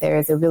environment there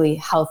is a really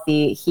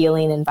healthy,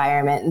 healing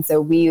environment. And so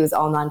we use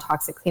all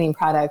non-toxic cleaning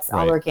products,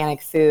 all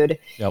organic food.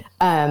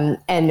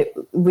 And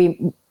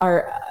we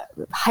are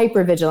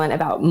hyper vigilant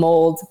about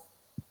mold,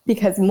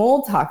 because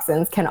mold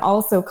toxins can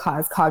also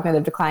cause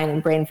cognitive decline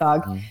and brain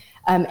fog,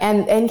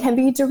 and can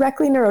be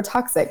directly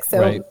neurotoxic.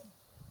 So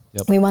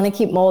Yep. We want to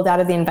keep mold out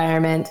of the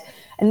environment.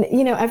 And,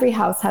 every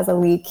house has a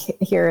leak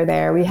here or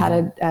there. We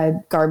had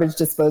a garbage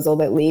disposal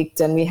that leaked,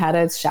 and we had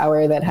a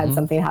shower that had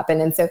something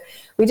happen. And so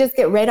we just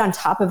get right on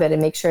top of it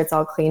and make sure it's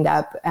all cleaned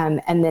up.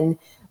 And then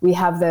we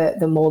have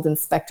the mold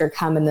inspector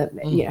come,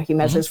 and he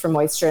measures for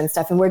moisture and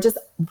stuff. And we're just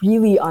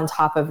really on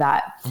top of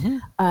that.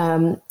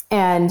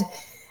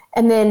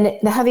 And then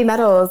the heavy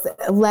metals,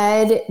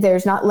 lead,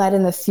 there's not lead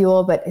in the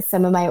fuel, but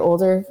some of my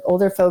older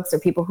folks or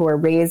people who are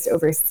raised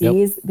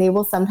overseas, they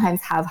will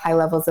sometimes have high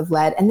levels of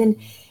lead. And then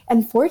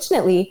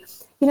unfortunately,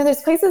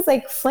 there's places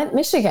like Flint,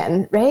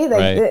 Michigan, right?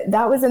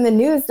 That was in the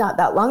news not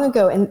that long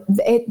ago. And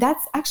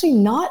that's actually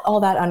not all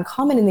that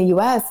uncommon in the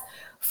US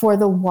for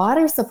the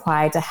water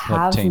supply to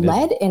have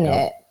lead in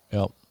it.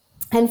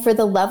 And for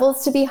the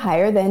levels to be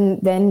higher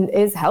than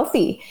is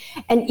healthy.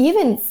 And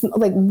even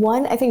like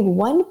whatever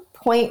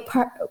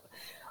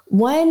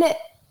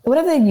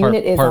the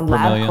unit is on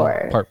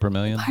LabCorp. Part per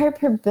million. Part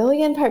per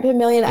billion, part per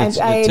million. I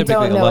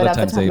don't know it off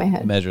the top of my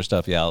head. Measure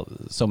stuff. Yeah.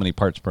 So many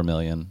parts per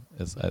million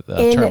is a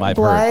in term I've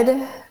blood,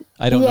 heard.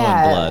 I don't know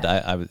in blood.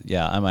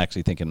 I'm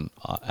actually thinking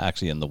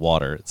in the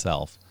water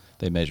itself.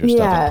 They measure stuff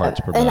in parts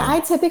per million. And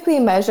I typically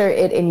measure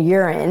it in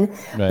urine,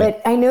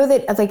 but I know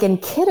that like in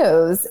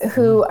kiddos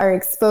who are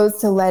exposed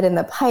to lead in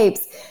the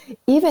pipes,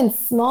 even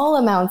small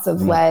amounts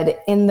of lead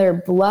in their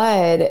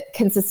blood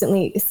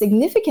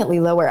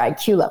significantly lower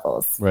IQ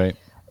levels. Right.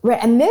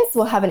 And this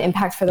will have an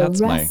impact for the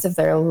rest of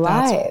their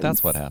lives.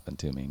 That's what happened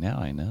to me. Now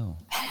I know.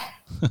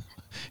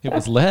 It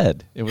was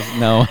lead. It was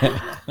no.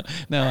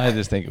 I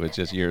just think it was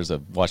just years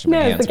of washing my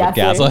hands with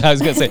gasoline. I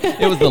was going to say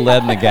it was the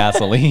lead and the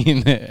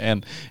gasoline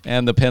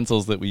and the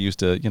pencils that we used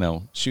to,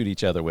 shoot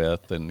each other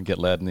with and get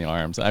lead in the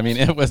arms. I mean,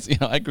 it was,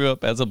 I grew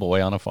up as a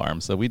boy on a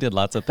farm, so we did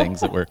lots of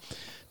things that were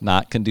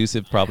not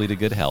conducive probably to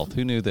good health.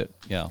 Who knew that,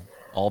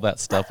 all that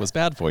stuff was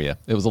bad for you?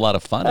 It was a lot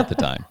of fun at the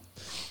time.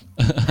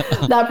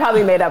 That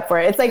probably made up for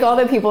it. It's like all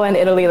the people in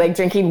Italy like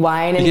drinking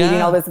wine and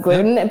eating all this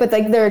gluten, but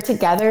like they're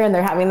together and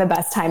they're having the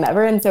best time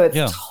ever, and so it's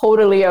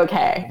totally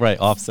okay. Right,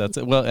 offsets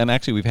it. Well, and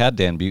actually we've had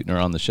Dan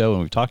Buettner on the show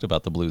and we've talked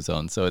about the Blue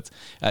Zone. So it's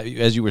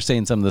as you were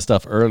saying some of the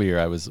stuff earlier,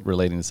 I was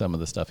relating to some of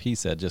the stuff he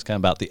said, just kind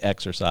of about the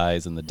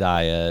exercise and the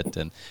diet,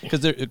 and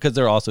because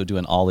they're also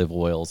doing olive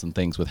oils and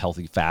things with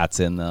healthy fats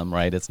in them,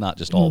 right? It's not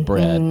just all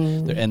bread,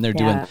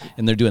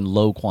 they're doing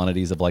low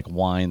quantities of like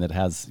wine that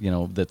has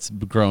that's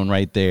grown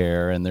right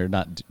there, and they're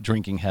not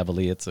drinking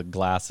heavily. It's a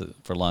glass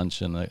for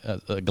lunch, and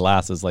a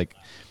glass is like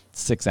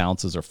 6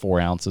 ounces or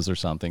 4 ounces or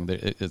something.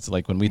 It's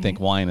like when we think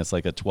wine, it's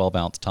like a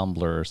 12-ounce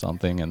tumbler or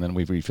something, and then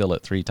we refill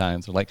it 3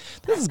 times. We're like,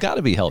 this has got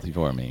to be healthy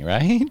for me,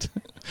 right?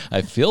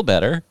 I feel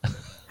better.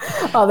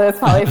 All those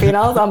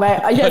polyphenols, all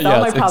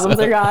my problems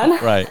are gone.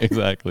 Right,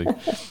 exactly.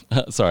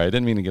 Sorry, I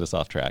didn't mean to get us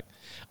off track.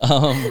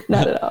 Not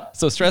at all.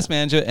 So stress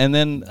management, and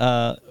then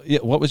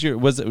what was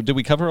did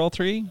we cover all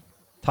 3?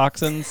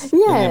 Toxins in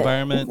the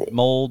environment,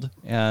 mold,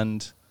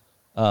 and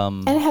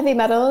heavy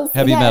metals.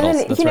 Heavy metals.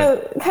 And then,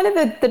 kind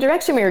of the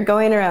direction we were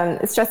going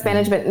around stress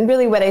management, and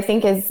really what I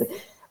think is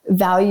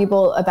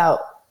valuable about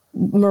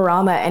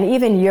Marama and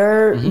even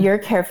your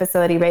care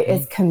facility, right,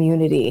 is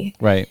community.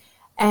 Right.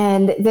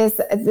 And this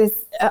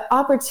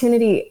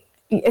opportunity,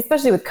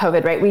 especially with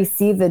COVID, right, we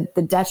see the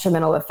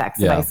detrimental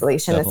effects of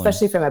isolation, definitely.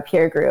 Especially from a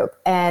peer group,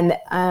 and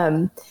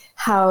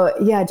how,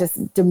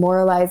 just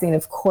demoralizing,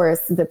 of course,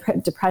 the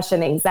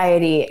depression,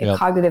 anxiety,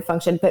 cognitive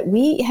function. But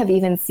we have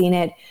even seen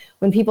it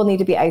when people need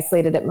to be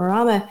isolated at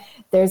Marama.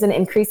 There's an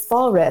increased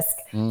fall risk.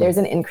 There's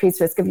an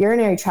increased risk of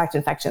urinary tract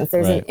infections.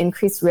 There's an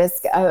increased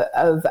risk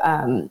of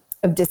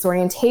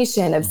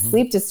disorientation, of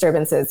sleep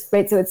disturbances,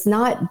 right? So it's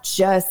not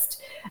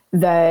just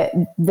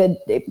the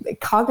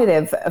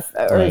cognitive,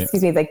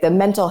 like the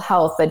mental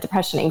health, the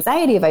depression,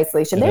 anxiety of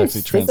isolation. There's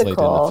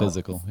physical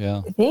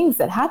things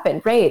that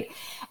happen, right?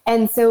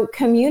 And so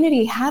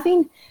community,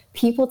 having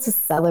people to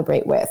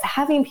celebrate with,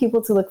 having people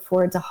to look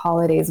forward to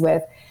holidays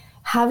with,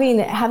 having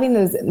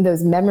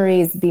those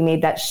memories be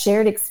made, that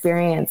shared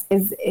experience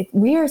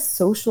we are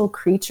social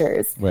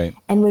creatures. Right.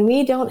 And when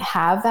we don't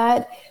have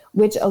that,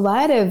 which a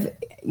lot of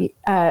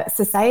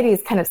society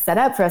is kind of set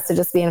up for us to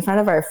just be in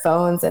front of our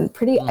phones and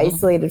pretty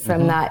isolated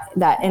from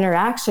that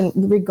interaction,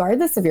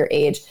 regardless of your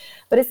age,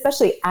 but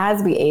especially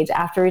as we age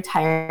after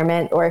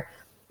retirement, or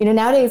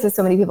nowadays with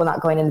so many people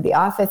not going into the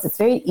office, it's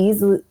very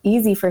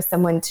easy for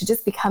someone to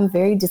just become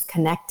very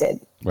disconnected.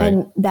 Right.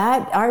 And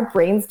that our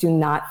brains do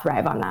not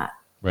thrive on that.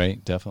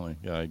 Right. Definitely.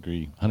 Yeah, I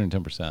agree.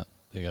 110%.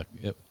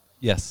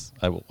 Yes.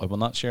 I will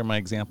not share my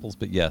examples,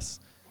 but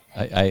yes,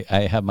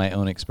 I have my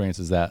own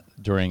experiences that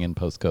during and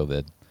post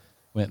COVID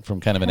went from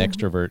kind of an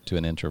extrovert to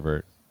an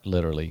introvert,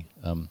 literally.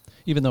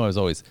 Even though I was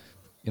always,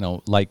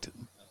 I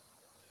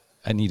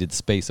needed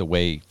space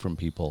away from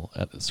people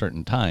at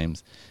certain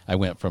times. I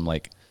went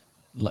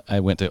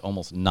to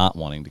almost not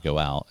wanting to go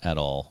out at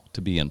all,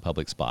 to be in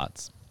public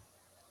spots.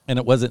 And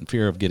it wasn't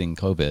fear of getting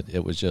COVID.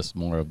 It was just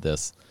more of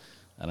this,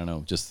 I don't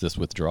know, just this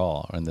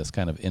withdrawal and this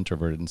kind of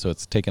introverted. And so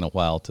it's taken a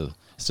while to,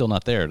 still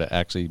not there, to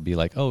actually be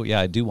like, oh yeah,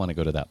 I do want to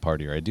go to that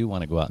party, or I do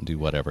want to go out and do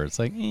whatever. It's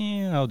like,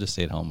 I'll just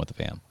stay at home with the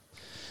fam.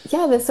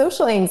 Yeah, the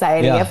social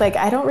anxiety of like,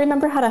 I don't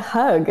remember how to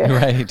hug.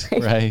 Right,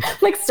 right.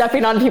 Like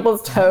stepping on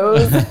people's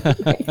toes.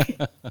 Like,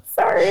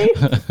 sorry.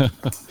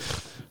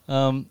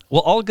 Well,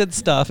 all good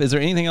stuff. Is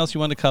there anything else you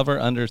want to cover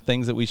under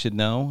things that we should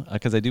know?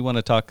 Because I do want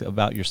to talk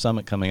about your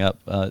summit coming up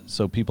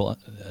so people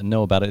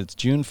know about it. It's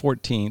June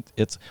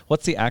 14th.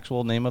 What's the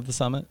actual name of the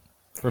summit?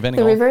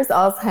 Reverse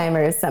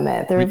Alzheimer's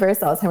Summit. Reverse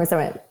Alzheimer's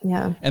Summit.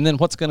 Yeah. And then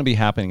what's going to be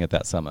happening at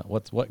that summit?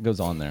 What goes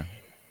on there?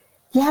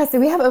 Yeah, so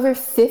we have over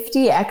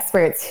 50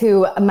 experts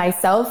who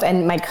myself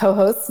and my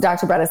co-host,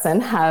 Dr.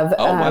 Bredesen, have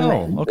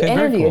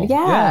interviewed. Cool.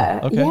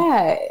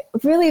 Yeah,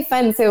 really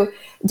fun. So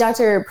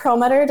Dr.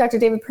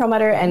 David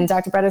Perlmutter and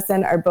Dr.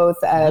 Bredesen are both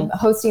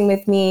hosting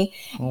with me.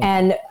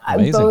 And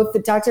both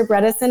Dr.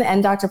 Bredesen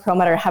and Dr.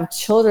 Perlmutter have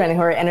children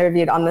who are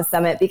interviewed on the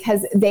summit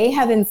because they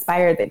have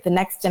inspired the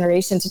next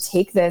generation to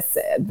take this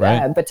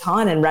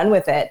baton and run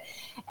with it.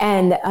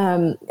 And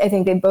I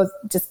think they've both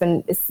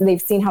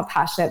they've seen how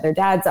passionate their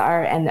dads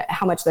are and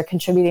how much they're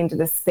contributing to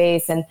this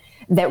space and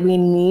that we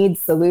need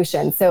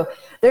solutions. So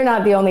they're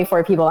not the only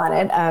 4 people on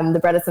it, the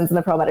Bredesens and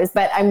the Perlmutters,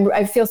 but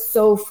I feel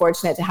so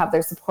fortunate to have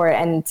their support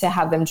and to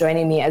have them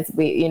joining me as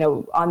we,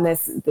 on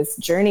this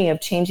journey of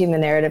changing the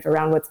narrative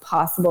around what's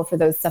possible for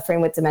those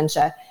suffering with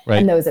dementia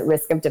and those at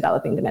risk of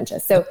developing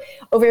dementia. So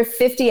over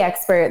 50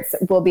 experts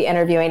will be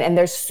interviewing, and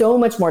there's so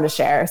much more to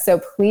share.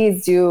 So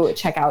please do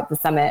check out the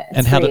summit.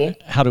 It's free.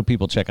 How do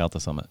people check out the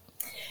summit?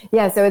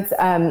 Yeah, so it's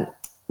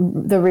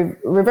the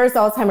Reverse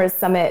Alzheimer's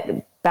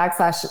Summit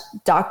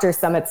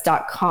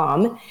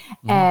 /drsummits.com.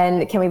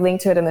 And can we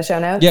link to it in the show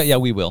notes? Yeah,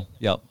 we will.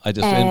 Yeah.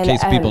 In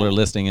case people are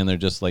listening and they're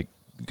just like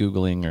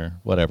Googling or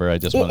whatever,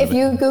 if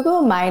you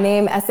Google my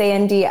name,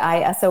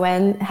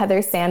 Sandison, Heather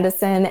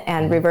Sandison,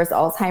 and Reverse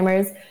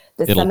Alzheimer's,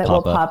 the summit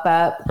will pop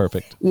up.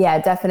 Perfect. Yeah,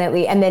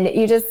 definitely. And then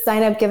you just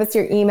sign up, give us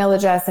your email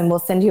address, and we'll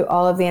send you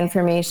all of the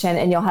information,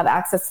 and you'll have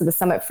access to the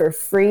summit for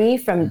free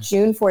from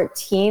June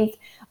 14th.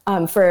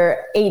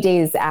 For 8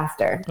 days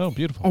after. Oh,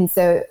 beautiful. And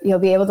so you'll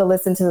be able to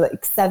listen to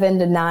like 7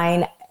 to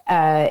 9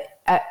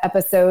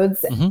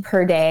 episodes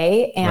per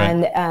day.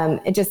 And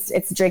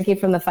it's drinking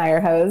from the fire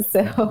hose.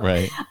 So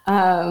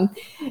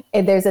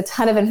there's a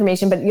ton of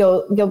information, but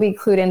you'll be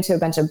clued into a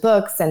bunch of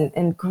books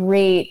and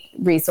great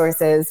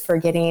resources for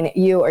getting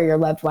you or your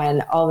loved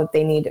one all that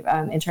they need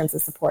in terms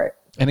of support.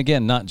 And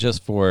again, not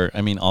just for,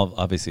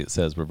 obviously it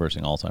says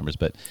reversing Alzheimer's,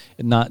 but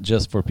not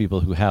just for people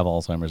who have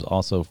Alzheimer's,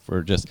 also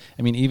for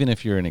even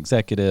if you're an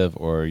executive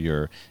or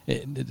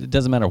it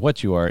doesn't matter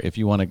what you are, if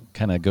you want to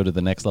kind of go to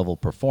the next level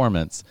of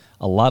performance,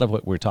 a lot of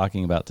what we're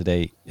talking about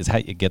today is how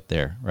you get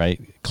there,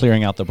 right?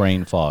 Clearing out the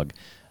brain fog,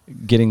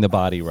 getting the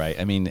body right.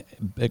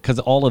 Because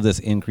all of this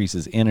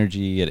increases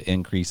energy, it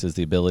increases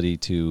the ability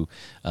to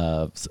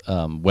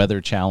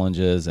weather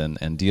challenges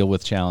and deal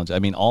with challenge.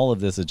 All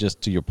of this is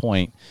just, to your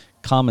point,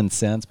 common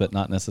sense, but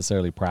not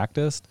necessarily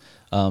practiced.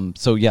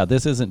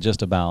 This isn't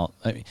just about,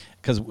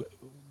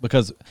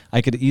 because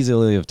I could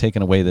easily have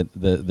taken away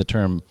the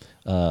term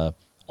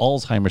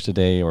Alzheimer's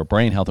today or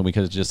brain health, and we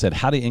could have just said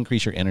how to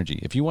increase your energy.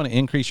 If you want to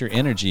increase your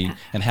energy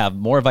and have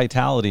more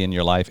vitality in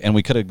your life, and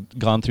we could have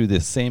gone through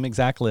this same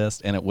exact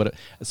list, and it would.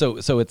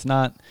 So it's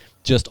not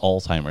just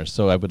Alzheimer's.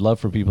 So I would love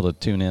for people to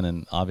tune in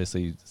and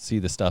obviously see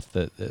the stuff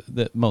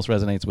that most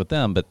resonates with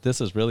them. But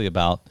this is really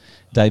about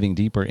diving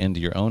deeper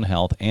into your own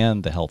health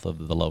and the health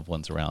of the loved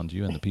ones around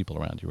you and the people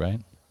around you,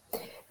 right?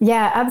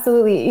 Yeah,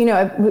 absolutely.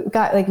 I've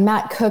got like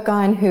Matt Cook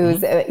on,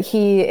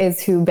 he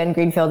is who Ben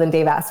Greenfield and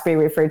Dave Asprey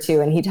refer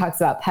to, and he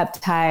talks about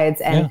peptides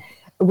and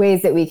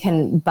ways that we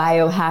can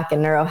biohack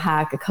and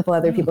neurohack. A couple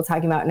other people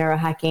talking about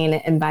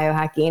neurohacking and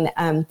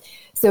biohacking.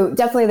 So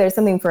definitely there's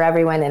something for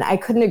everyone. And I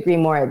couldn't agree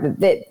more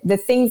that the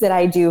things that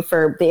I do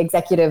for the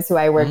executives who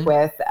I work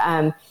with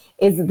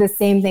is the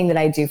same thing that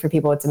I do for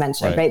people with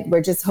dementia, right?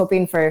 We're just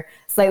hoping for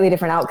slightly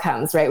different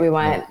outcomes, right? We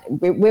want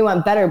we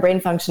want better brain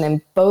function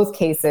in both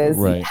cases,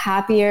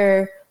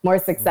 happier, more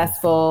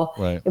successful,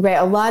 right?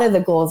 A lot of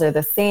the goals are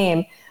the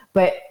same,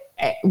 but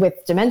with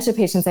dementia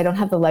patients, I don't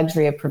have the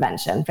luxury of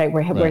prevention, right?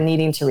 We're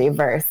needing to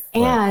reverse.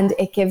 And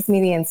it gives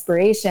me the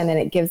inspiration, and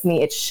it gives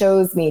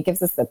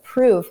us the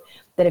proof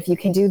that if you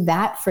can do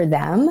that for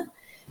them,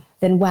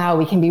 then wow,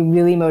 we can be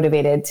really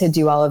motivated to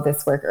do all of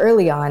this work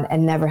early on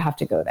and never have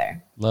to go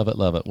there. Love it,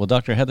 love it. Well,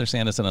 Dr. Heather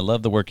Sandison, I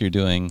love the work you're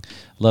doing.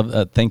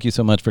 Thank you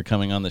so much for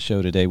coming on the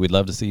show today. We'd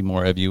love to see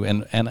more of you.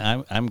 And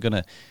I'm going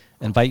to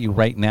invite you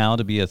right now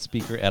to be a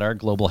speaker at our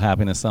Global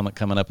Happiness Summit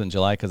coming up in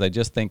July, because I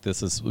just think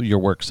this is your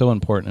work so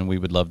important, and we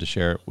would love to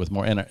share it with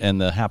more.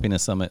 And the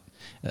Happiness Summit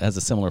has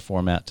a similar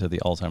format to the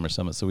Alzheimer's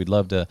Summit, so we'd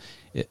love to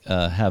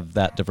have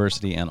that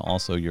diversity and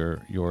also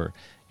your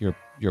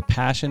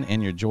passion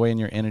and your joy and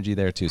your energy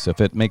there too. So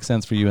if it makes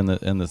sense for you in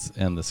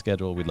the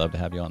schedule, we'd love to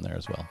have you on there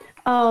as well.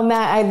 Oh,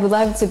 Matt, I'd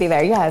love to be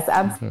there. Yes,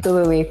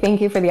 absolutely.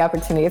 Thank you for the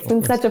opportunity. It's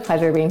been such a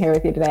pleasure being here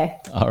with you today.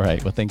 All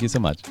right. Well, thank you so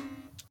much.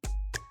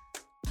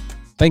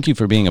 Thank you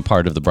for being a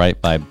part of the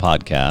Bright Vibe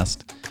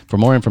podcast. For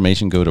more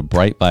information, go to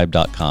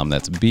brightvibe.com.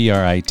 That's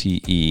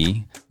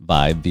BRITE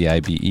Vibe,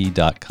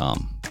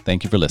 VIBE.com.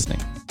 Thank you for listening.